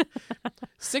 20.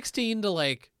 16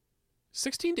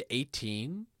 to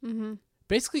 18. Mm-hmm.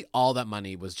 Basically all that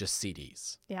money was just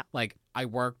CDs. Yeah. Like I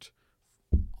worked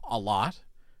a lot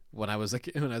when I was a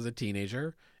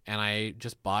teenager, and I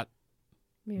just bought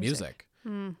music.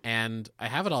 Mm. And I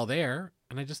have it all there,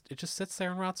 and it just sits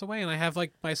there and rots away. And I have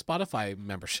like my Spotify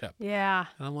membership, Yeah.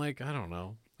 and I'm like, I don't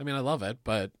know. I mean, I love it,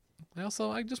 but I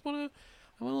just want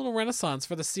a little renaissance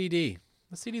for the CD.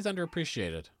 The CD's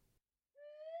underappreciated.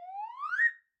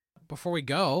 Before we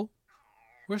go,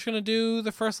 we're just gonna do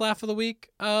the first laugh of the week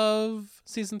of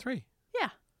season 3. Yeah.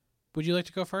 Would you like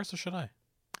to go first, or should I?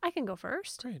 I can go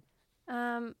first. Great.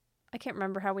 I can't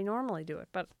remember how we normally do it,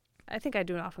 but I think I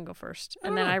do often go first.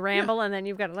 And Oh, then I ramble, and then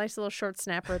you've got a nice little short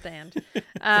snapper at the end.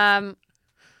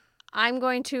 I'm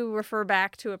going to refer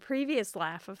back to a recent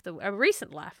laugh of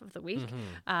the week,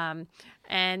 Mm-hmm.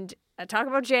 and talk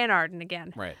about Jan Arden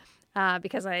again, Right.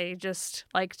 because I just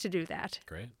like to do that.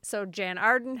 Great. So Jan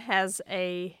Arden has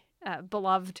a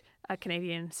beloved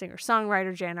Canadian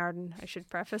singer-songwriter, Jan Arden. I should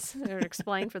preface or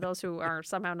explain for those who are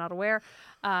somehow not aware.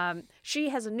 She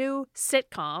has a new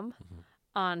sitcom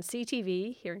on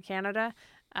CTV here in Canada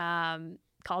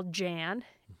called Jan.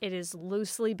 It is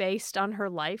loosely based on her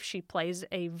life. She plays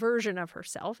a version of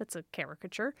herself. It's a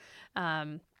caricature.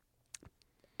 And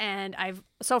I've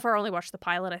so far only watched the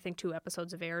pilot. I think 2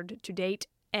 episodes have aired to date.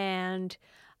 And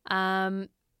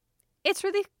it's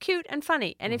really cute and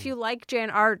funny. And if you like Jan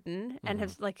Arden and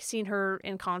have like seen her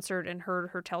in concert and heard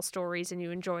her tell stories, and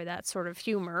you enjoy that sort of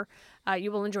humor,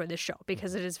 you will enjoy this show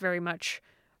because it is very much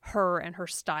her and her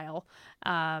style.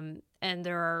 And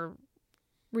there are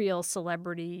real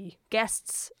celebrity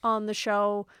guests on the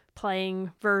show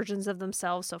playing versions of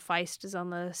themselves. So Feist is on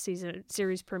the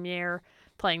series premiere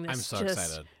playing this I'm so just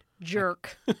excited.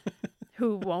 jerk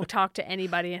who won't talk to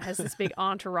anybody and has this big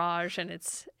entourage, and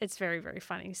it's very, very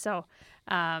funny. So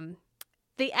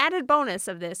the added bonus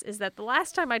of this is that the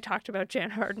last time I talked about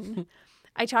Jan Arden,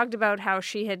 I talked about how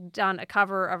she had done a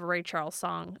cover of a Ray Charles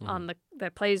song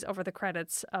that plays over the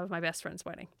credits of My Best Friend's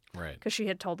Wedding, Right. because she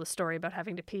had told the story about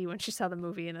having to pee when she saw the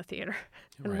movie in the theater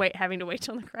and Right. having to wait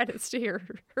till the credits to hear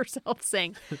herself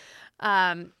sing.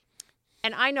 And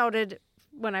I noted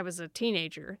when I was a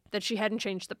teenager that she hadn't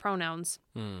changed the pronouns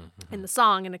in the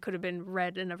song, and it could have been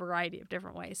read in a variety of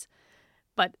different ways.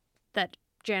 But that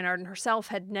Jan Arden herself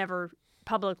had never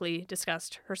publicly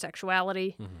discussed her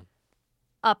sexuality.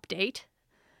 Update.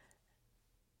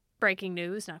 Breaking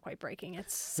news, not quite breaking.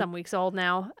 It's some weeks old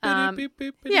now.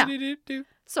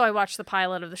 So I watched the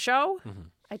pilot of the show.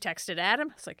 I texted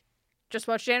Adam. It's like, just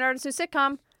watched Jan Arden's new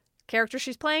sitcom. Character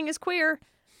she's playing is queer.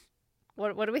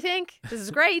 What do we think? This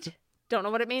is great. Don't know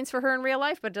what it means for her in real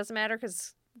life, but it doesn't matter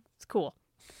because it's cool.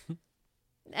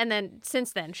 And then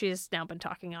since then, she has now been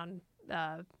talking on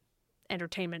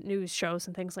entertainment news shows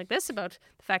and things like this about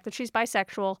the fact that she's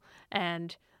bisexual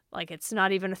and like it's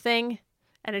not even a thing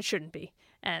and it shouldn't be.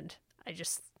 And I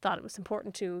just thought it was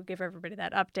important to give everybody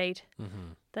that update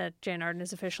that Jan Arden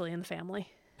is officially in the family.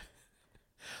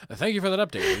 Thank you for that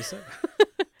update, Lisa.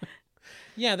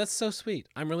 Yeah, that's so sweet.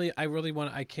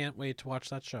 I can't wait to watch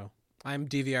that show. I'm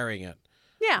DVRing it.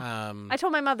 Yeah. I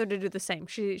told my mother to do the same.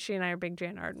 She and I are big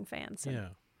Jan Arden fans. And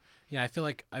Yeah, I feel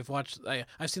like I've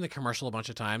seen the commercial a bunch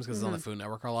of times because it's on the Food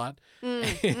Network a lot.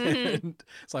 Mm-hmm. And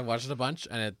so I watched it a bunch,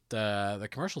 and the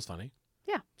commercial's funny.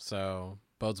 Yeah. So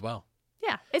bodes well.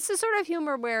 Yeah, it's the sort of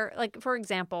humor where, like, for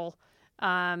example,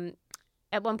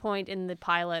 at one point in the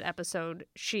pilot episode,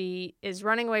 she is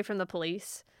running away from the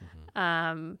police,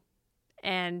 and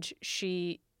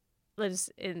she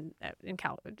lives in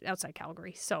outside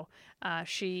Calgary. So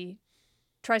she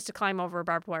tries to climb over a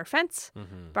barbed wire fence.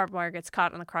 Barbed wire gets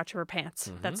caught on the crotch of her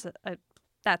pants.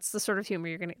 That's the sort of humor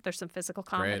you're gonna. There's some physical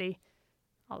comedy,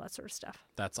 all that sort of stuff.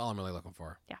 That's all I'm really looking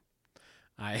for. Yeah.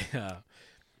 I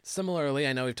similarly,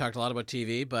 I know we've talked a lot about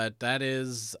TV, but that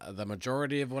is the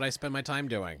majority of what I spend my time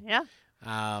doing. Yeah.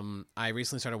 I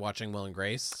recently started watching Will and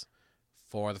Grace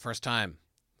for the first time.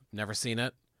 Never seen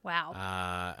it. Wow.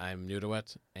 I'm new to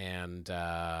it, and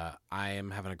I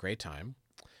am having a great time.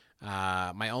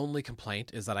 My only complaint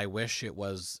is that I wish it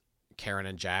was Karen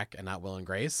and Jack and not Will and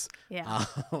Grace. Yeah.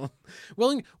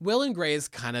 Will and Grace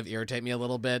kind of irritate me a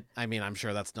little bit. I mean, I'm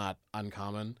sure that's not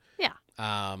uncommon. Yeah.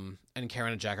 And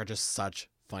Karen and Jack are just such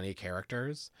funny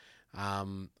characters.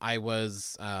 I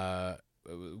was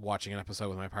watching an episode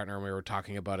with my partner and we were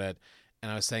talking about it,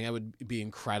 and I was saying it would be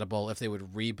incredible if they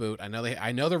would reboot. I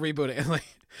know they're rebooting. Like,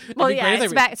 well, yeah,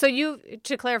 it's back. So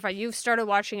to clarify, you've started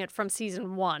watching it from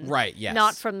season 1, right? Yes,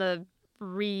 not from the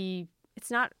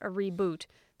It's not a reboot.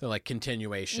 The like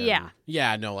continuation.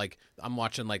 Yeah. No, like I'm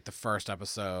watching like the first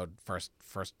episode, first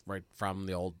right from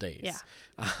the old days. Yeah.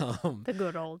 The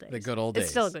good old days. The good old days.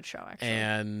 It's still a good show, actually.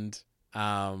 And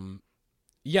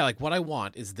yeah, like what I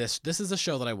want is this. This is a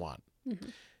show that I want.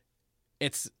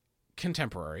 It's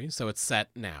contemporary, so it's set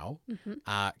now.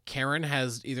 Karen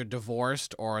has either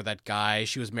divorced or that guy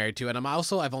she was married to, and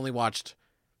I've only watched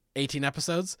 18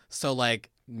 episodes, so like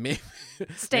maybe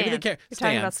Stan. Maybe You're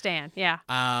talking about Stan, yeah.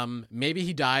 Maybe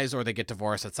he dies or they get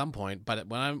divorced at some point, but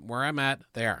where I'm at,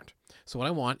 they aren't. So what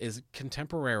I want is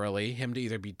contemporarily him to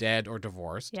either be dead or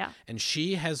divorced. Yeah. And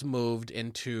she has moved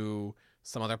into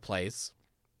some other place,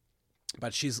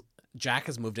 but Jack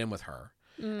has moved in with her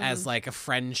as like a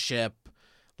friendship,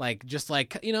 like just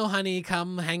like, honey,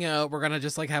 come hang out. We're going to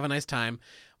just like have a nice time.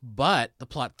 But the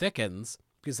plot thickens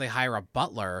because they hire a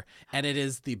butler, and it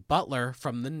is the butler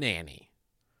from The Nanny.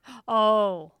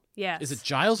 Oh, yes. Is it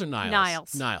Giles or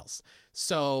Niles? Niles.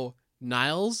 So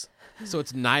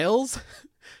it's Niles,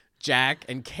 Jack,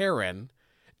 and Karen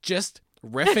just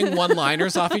riffing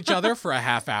one-liners off each other for a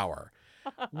half hour.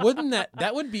 Wouldn't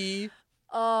that would be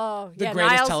the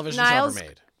greatest television show ever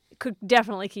made. Could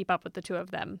definitely keep up with the two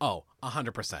of them. Oh,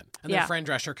 100%. And then Fran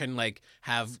Drescher can like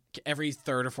have every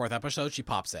third or fourth episode she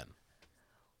pops in.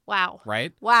 Wow.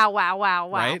 Right? Wow.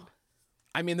 Right?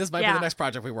 I mean, this might be the next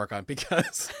project we work on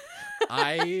because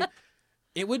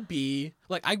it would be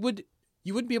like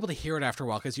you wouldn't be able to hear it after a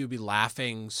while because you would be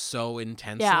laughing so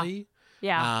intensely.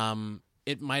 Yeah.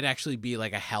 It might actually be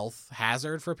like a health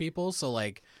hazard for people. So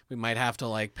like we might have to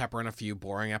like pepper in a few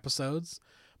boring episodes,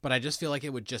 but I just feel like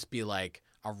it would just be like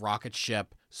a rocket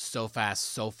ship, so fast,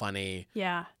 so funny.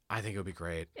 Yeah. I think it would be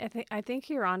great. I think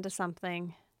you're onto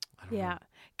something. I don't know.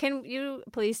 Can you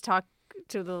please talk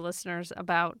to the listeners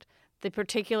about the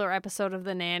particular episode of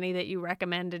The Nanny that you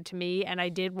recommended to me, and I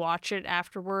did watch it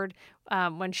afterward,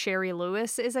 when Sherry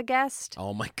Lewis is a guest?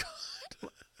 Oh my God.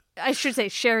 I should say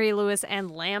Sherry Lewis and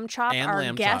Lamb Chop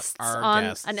are guests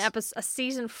on an episode, a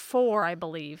season 4, I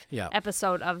believe,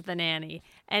 episode of The Nanny,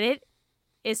 and it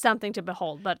is something to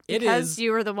behold. But because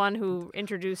you were the one who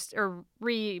introduced or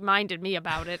reminded me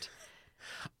about it,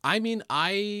 I mean,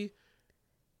 I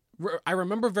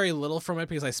remember very little from it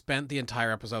because I spent the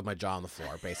entire episode with my jaw on the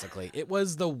floor, basically. It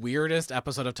was the weirdest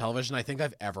episode of television I think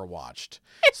I've ever watched.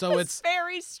 It's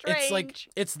very strange. It's like,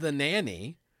 it's The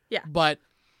Nanny, but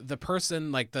the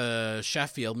person, like the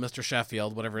Sheffield, Mr.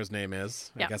 Sheffield, whatever his name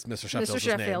is, I guess Mr. Sheffield's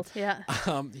his name. Yeah.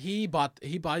 He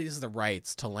buys the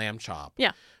rights to Lamb Chop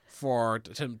to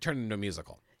turn it into a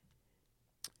musical.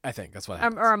 I think that's what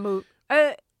happens. Or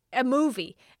a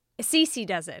movie. Cece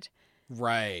does it.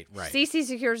 Right. Cece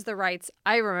secures the rights.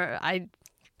 I remember I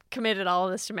committed all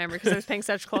of this to memory because I was paying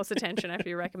such close attention after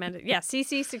you recommended it. Yeah,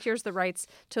 Cece secures the rights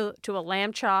to a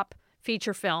Lamb Chop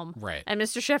feature film. Right. And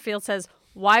Mr. Sheffield says,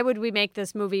 "Why would we make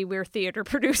this movie? We're theater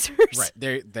producers." Right.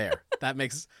 There. That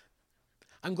makes...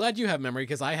 I'm glad you have memory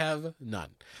because I have none.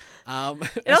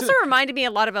 It also reminded me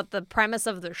a lot about the premise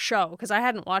of the show because I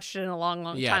hadn't watched it in a long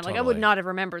time. Totally. Like I would not have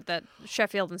remembered that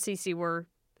Sheffield and Cece were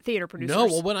theater producers. No,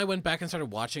 well, when I went back and started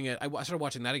watching it, I started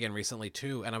watching that again recently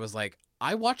too, and I was like,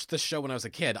 I watched this show when I was a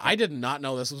kid. I did not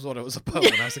know this was what it was about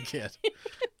when I was a kid.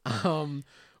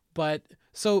 But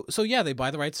so yeah, they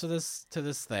buy the rights to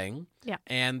this thing. Yeah,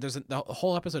 and the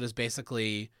whole episode is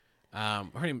basically her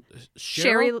name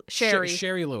Sherry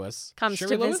Lewis comes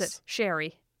Sherry to Lewis? visit.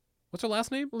 Sherry. What's her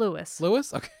last name? Lewis.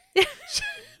 Okay.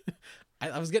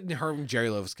 I was getting her and Jerry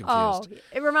Lewis confused. Oh,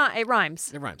 it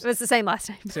rhymes. It rhymes. It's the same last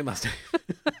name. Same last name.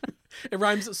 It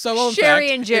rhymes so well. In Sherry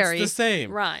fact, and Jerry It's the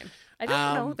same. rhyme. I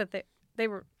don't know that they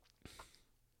were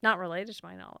not related to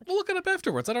my knowledge. We'll look it up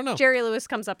afterwards. I don't know. Jerry Lewis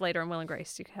comes up later in Will and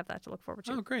Grace. You have that to look forward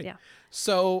to. Oh, great. Yeah.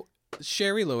 So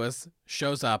Sherry Lewis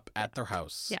shows up at their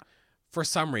house. Yeah. For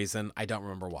some reason, I don't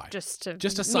remember why. Just to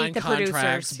to sign meet the contracts,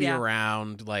 producers. be Yeah.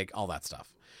 around, like all that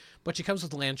stuff. But she comes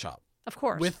with Lamb Chop. Of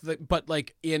course. But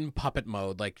like in puppet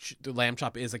mode, like Lamb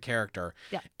Chop is a character.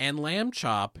 Yeah. And Lamb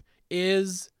Chop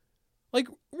is like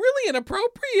really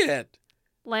inappropriate.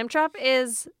 Lamb Chop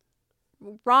is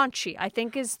raunchy, I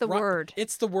think is the word.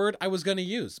 It's the word I was going to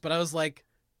use, but I was like,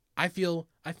 I feel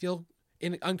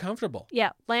uncomfortable.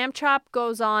 Yeah. Lamb Chop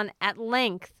goes on at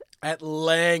length. At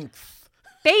length.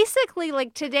 Basically,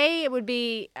 like today it would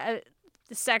be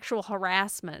sexual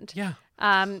harassment. Yeah.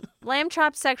 Lamb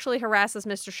Chop sexually harasses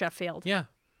Mr. Sheffield. Yeah.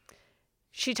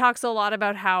 She talks a lot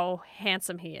about how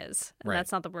handsome he is. And Right.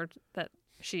 that's not the word that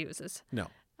she uses. No.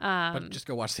 But just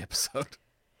go watch the episode.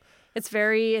 It's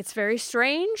very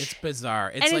strange. It's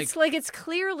bizarre. It's and like it's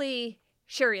clearly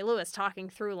Sherry Lewis talking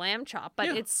through Lamb Chop, but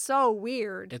Yeah. it's so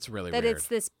weird it's really that weird. it's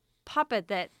this puppet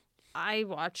that I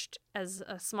watched as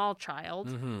a small child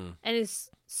Mm-hmm. and is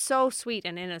so sweet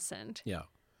and innocent. Yeah.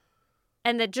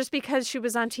 And that just because she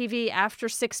was on TV after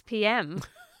 6 p.m.,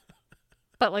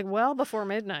 but like well before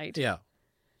midnight, Yeah.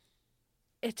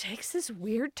 it takes this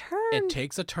weird turn. It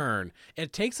takes a turn.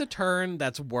 It takes a turn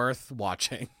that's worth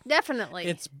watching. Definitely.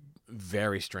 It's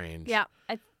very strange. yeah.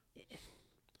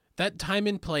 That time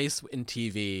and place in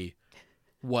TV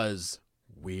was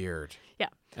weird. Yeah.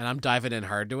 And I'm diving in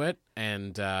hard to it.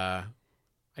 And I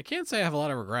can't say I have a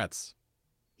lot of regrets.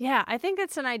 Yeah, I think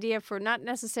it's an idea for not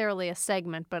necessarily a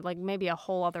segment, but like maybe a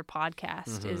whole other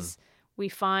podcast Mhm. is we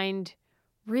find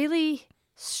really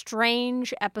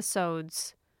strange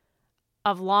episodes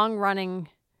of long-running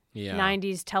Yeah.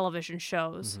 90s television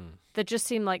shows Mhm. that just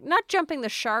seem like not jumping the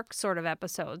shark sort of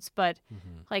episodes, but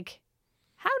Mhm. like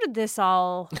how did this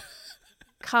all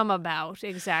come about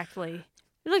exactly?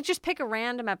 Like just pick a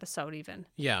random episode even.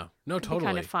 Yeah. No, It'd be totally.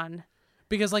 kind of fun.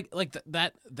 Because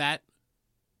that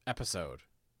episode,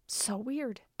 So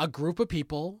weird. a group of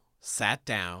people sat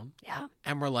down Yeah.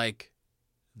 and were like,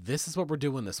 this is what we're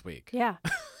doing this week. Yeah.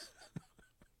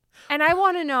 And I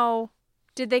want to know,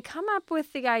 did they come up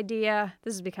with the idea?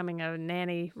 This is becoming a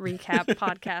nanny recap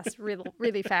podcast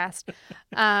really fast.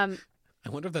 I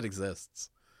wonder if that exists.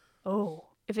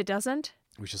 If it doesn't,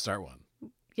 We should start one.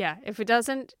 yeah. If it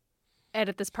doesn't,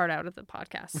 edit this part out of the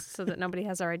podcast so that nobody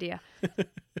has our idea.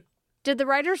 Did the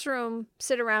writer's room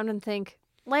sit around and think,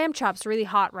 Lamb Chop's really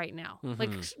hot right now?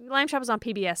 Like, Lamb Chop is on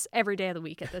PBS every day of the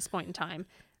week at this point in time.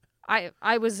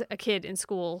 I was a kid in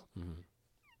school. Mhm.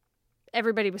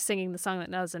 Everybody was singing the song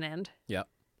that doesn't end. Yep.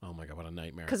 Oh my God, what a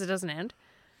nightmare. Because it doesn't end.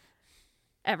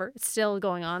 Ever. It's still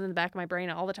going on in the back of my brain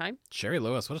all the time. Sherry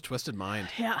Lewis, what a twisted mind.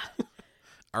 Yeah.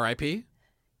 R.I.P.?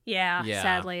 Yeah, Yeah,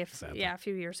 sadly. sadly. Yeah, a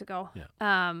few years ago.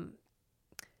 Yeah.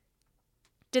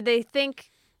 Did they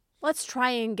think, let's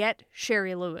try and get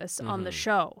Sherry Lewis on the Mhm.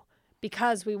 show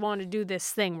because we want to do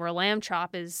this thing where Lamb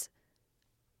Chop is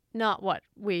not what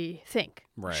we think.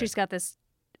 Right. She's got this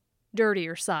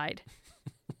dirtier side.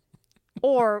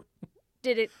 Or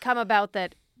did it come about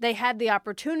that they had the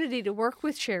opportunity to work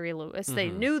with Sherry Lewis? They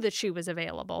Mhm. knew that she was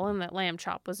available and that Lamb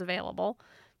Chop was available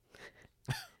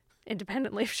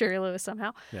independently of Sherry Lewis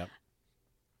somehow. Yep.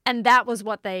 And that was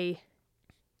what they...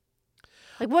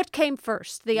 Like, what came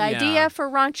first? The Yeah. idea for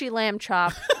raunchy Lamb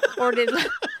Chop, or did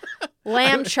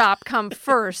Lamb Chop come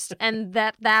first, and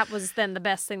that was then the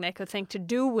best thing they could think to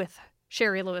do with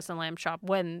Sherry Lewis and Lamb Chop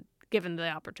when given the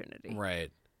opportunity?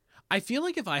 Right. I feel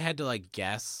like if I had to like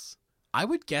guess, I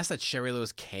would guess that Sherry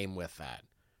Lewis came with that.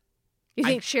 You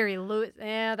think Sherry Lewis?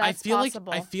 Yeah, that's I feel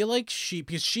possible. like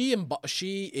because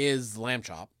she is Lamb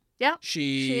Chop. Yeah,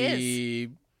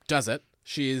 She does it.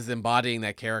 She is embodying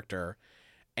that character,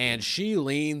 and she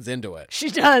leans into it. she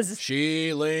does.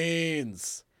 She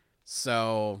leans.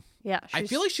 So Yeah, I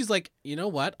feel like she's like, you know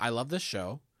what? I love this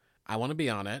show. I want to be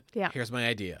on it. Yeah. Here's my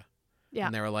idea. Yeah.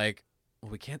 And they were like, well,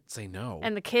 we can't say no.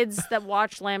 And the kids that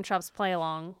watch Lamb Chop's play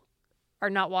along are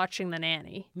not watching The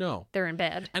Nanny. No. They're in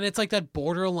bed. And it's like that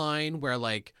borderline where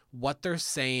like what they're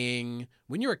saying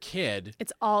when you're a kid,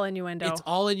 It's all innuendo. it's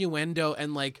all innuendo,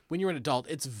 and like when you're an adult,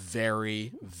 it's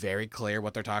very, very clear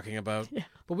what they're talking about. Yeah.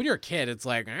 But when you're a kid, it's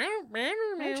like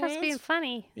Lamb Chop's being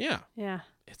funny. yeah, Yeah.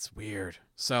 it's weird.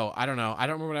 So I don't know. I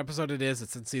don't remember what episode it is.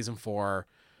 It's in season 4.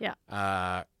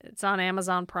 Yeah. It's on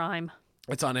Amazon Prime.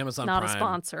 It's on Amazon Not Prime. a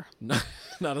sponsor.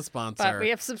 Not a sponsor. But we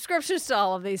have subscriptions to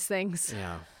all of these things.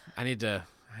 Yeah, I need to.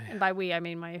 And by we, I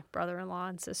mean my brother-in-law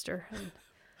and sister. And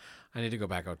I need to go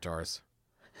back outdoors.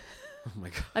 Oh my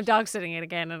God. I'm dog sitting it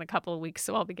again in a couple of weeks,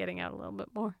 so I'll be getting out a little bit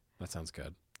more. That sounds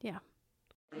good. Yeah.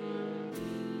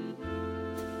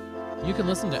 You can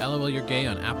listen to LOL You're Gay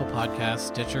on Apple Podcasts,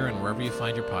 Stitcher, and wherever you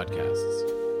find your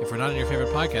podcasts. If we're not in your favorite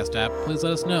podcast app, please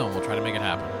let us know and we'll try to make it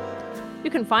happen.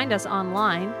 You can find us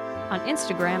online on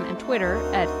Instagram and Twitter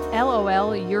at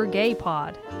LOL You're Gay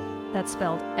Pod. That's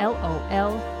spelled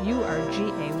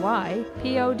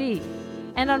LOLURGAYPOD.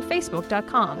 And on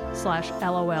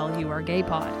Facebook.com/LOL You Are Gay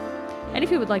Pod. And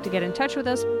if you would like to get in touch with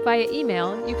us via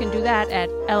email, you can do that at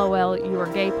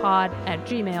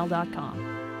LOLYouAreGayPod@gmail.com.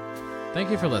 Thank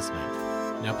you for listening.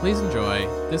 Now please enjoy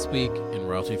This Week in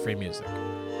Royalty Free Music.